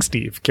Conrad, Lightning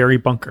Steve, Gary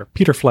Bunker,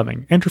 Peter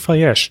Fleming, Andrew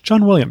Fayesh,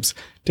 John Williams,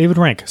 David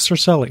Rank, Sir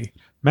Sully,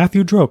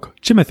 Matthew Droke,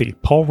 Timothy,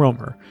 Paul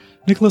Romer,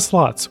 Nicholas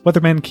Lotz,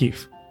 Weatherman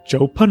Keefe,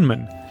 Joe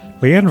Punman,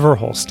 Leanne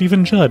Verhol,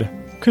 Stephen Judd,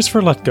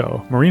 Christopher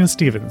Letgo, Marina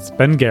Stevens,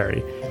 Ben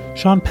Gary,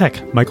 Sean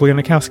Peck, Michael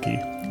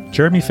Yanikowski,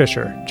 Jeremy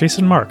Fisher,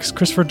 Jason Marks,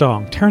 Christopher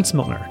Dong, Terrence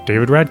Milner,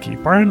 David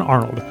Radke, Brian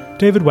Arnold,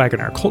 David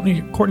Wagoner,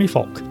 Courtney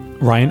Falk,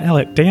 Ryan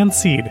Ellett, Dan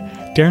Seed,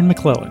 Darren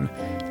McClellan,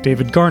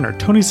 David Garner,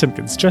 Tony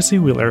Simpkins, Jesse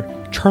Wheeler,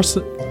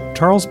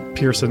 Charles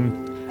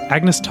Pearson,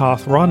 Agnes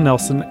Toth, Ron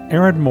Nelson,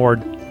 Aaron Moore,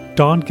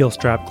 Don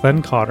Gilstrap,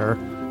 Glenn Cotter,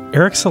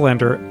 Eric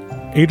Salander,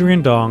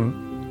 Adrian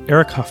Dong,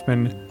 Eric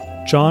Huffman,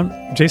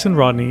 Jason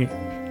Rodney,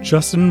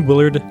 Justin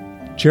Willard,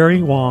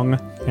 Jerry Wong,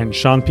 and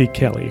Sean P.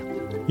 Kelly.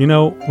 You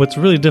know, what's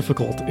really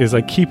difficult is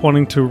I keep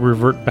wanting to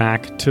revert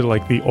back to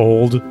like the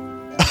old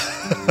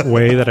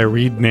way that I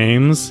read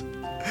names.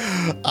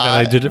 And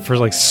I did it for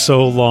like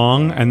so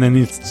long, and then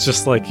it's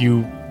just like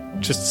you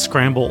just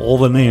scramble all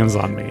the names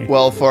on me.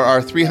 Well, for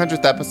our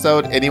 300th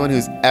episode, anyone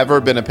who's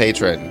ever been a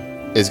patron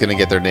is going to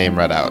get their name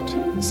read out.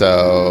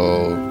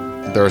 So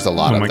there's a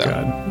lot of them. Oh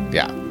my God.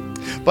 Yeah.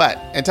 But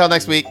until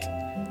next week,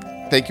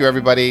 thank you,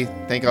 everybody.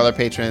 Thank all our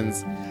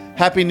patrons.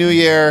 Happy New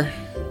Year.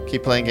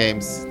 Keep playing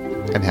games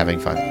and having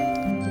fun.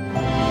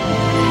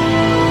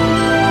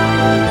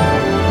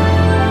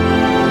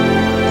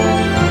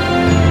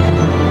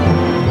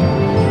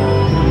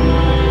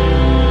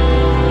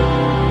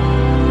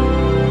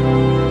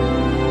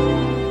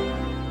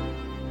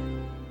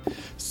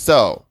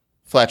 So,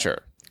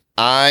 Fletcher,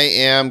 I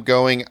am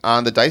going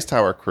on the Dice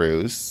Tower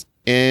cruise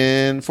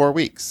in 4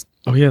 weeks.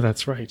 Oh, yeah,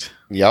 that's right.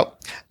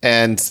 Yep.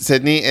 And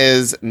Sydney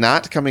is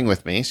not coming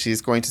with me.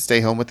 She's going to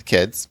stay home with the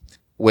kids,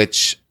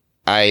 which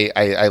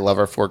I love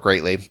her for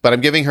greatly. But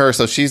I'm giving her,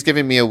 so she's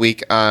giving me a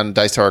week on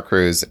Dice Tower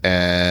cruise,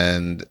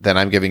 and then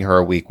I'm giving her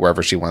a week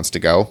wherever she wants to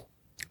go.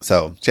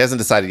 So she hasn't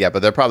decided yet,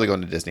 but they're probably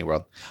going to Disney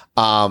World.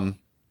 And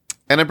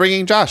I'm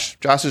bringing Josh.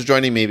 Josh is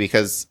joining me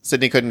because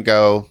Sydney couldn't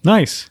go.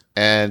 Nice.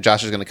 And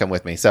Josh is going to come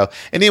with me. So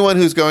anyone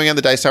who's going on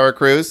the Dice Tower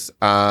cruise,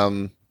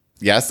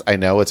 yes, I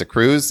know it's a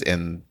cruise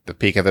in the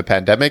peak of a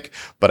pandemic,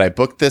 but I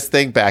booked this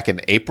thing back in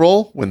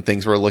April when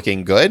things were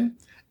looking good,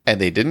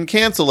 and they didn't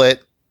cancel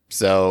it.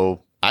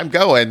 So I'm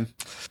going.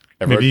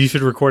 Maybe you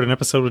should record an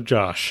episode with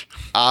Josh.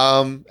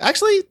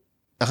 Actually,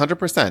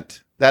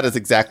 100%. That is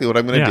exactly what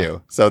I'm going to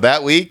do. So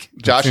that week,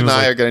 Josh and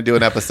I are going to do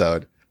an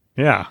episode.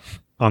 Yeah,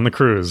 on the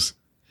cruise.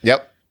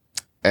 Yep.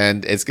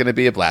 And it's going to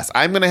be a blast.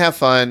 I'm going to have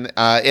fun.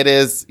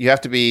 You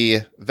have to be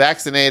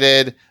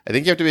vaccinated. I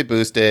think you have to be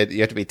boosted. You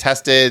have to be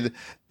tested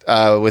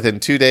within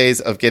 2 days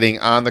of getting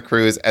on the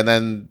cruise. And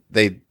then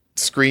they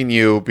screen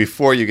you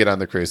before you get on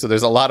the cruise. So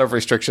there's a lot of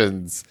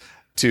restrictions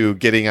to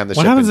getting on the ship.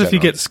 What happens if you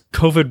get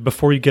COVID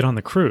before you get on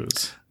the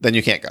cruise? Then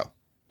you can't go.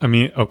 I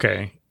mean,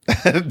 okay.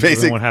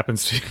 Basically, what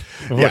happens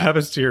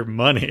to your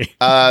money?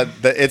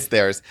 It's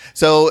theirs.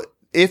 So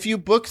if you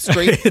book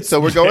straight, so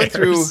we're going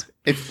through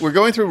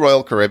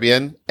Royal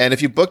Caribbean, and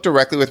if you book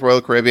directly with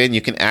Royal Caribbean,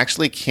 you can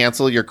actually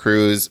cancel your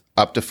cruise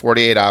up to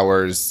 48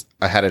 hours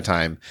ahead of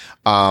time,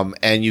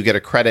 and you get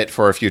a credit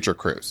for a future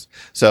cruise.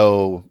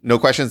 So no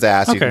questions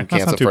asked. Okay, you can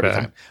cancel 40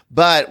 times.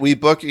 But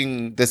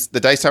the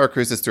Dice Tower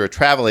cruise is through a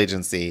travel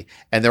agency,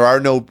 and there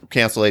are no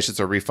cancellations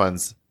or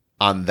refunds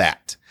on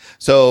that.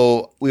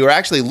 So we were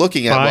actually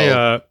looking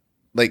at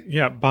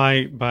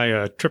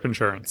buy trip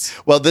insurance.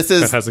 Well, that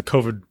has a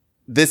COVID.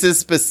 This is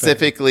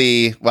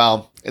specifically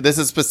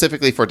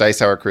for Dice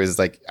Tower cruises.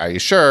 Like, are you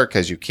sure?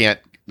 Because you can't.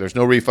 There's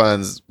no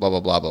refunds. Blah blah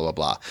blah blah blah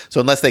blah.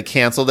 So unless they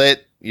canceled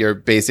it, you're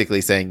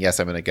basically saying yes,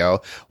 I'm going to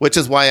go. Which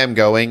is why I'm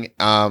going.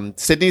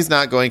 Sydney's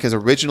not going because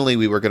originally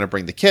we were going to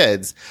bring the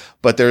kids,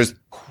 but there's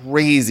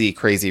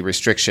crazy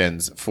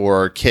restrictions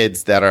for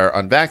kids that are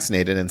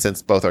unvaccinated, and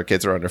since both our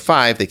kids are under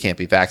 5, they can't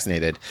be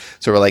vaccinated.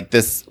 So we're like,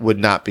 this would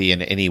not be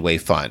in any way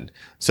fun.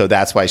 So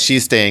that's why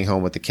she's staying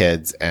home with the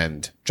kids,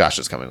 and Josh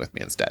is coming with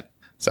me instead.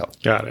 So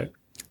got it.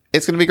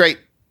 It's going to be great.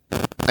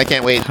 I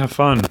can't wait. Have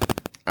fun.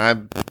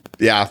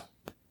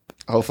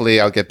 Hopefully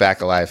I'll get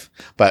back alive.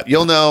 But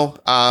you'll know,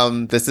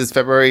 this is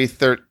February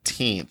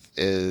 13th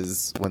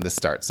is when this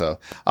starts. So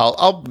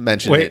I'll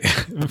mention it.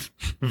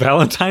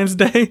 Valentine's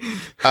Day?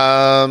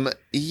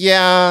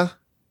 Yeah.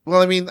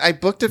 Well, I mean, I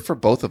booked it for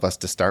both of us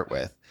to start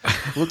with.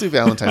 We'll do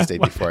Valentine's Day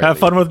before I leave. Have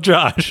fun with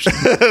Josh.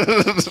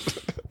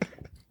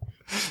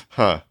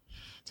 Huh.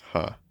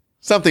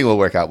 Something will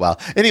work out well.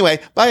 Anyway,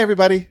 bye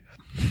everybody.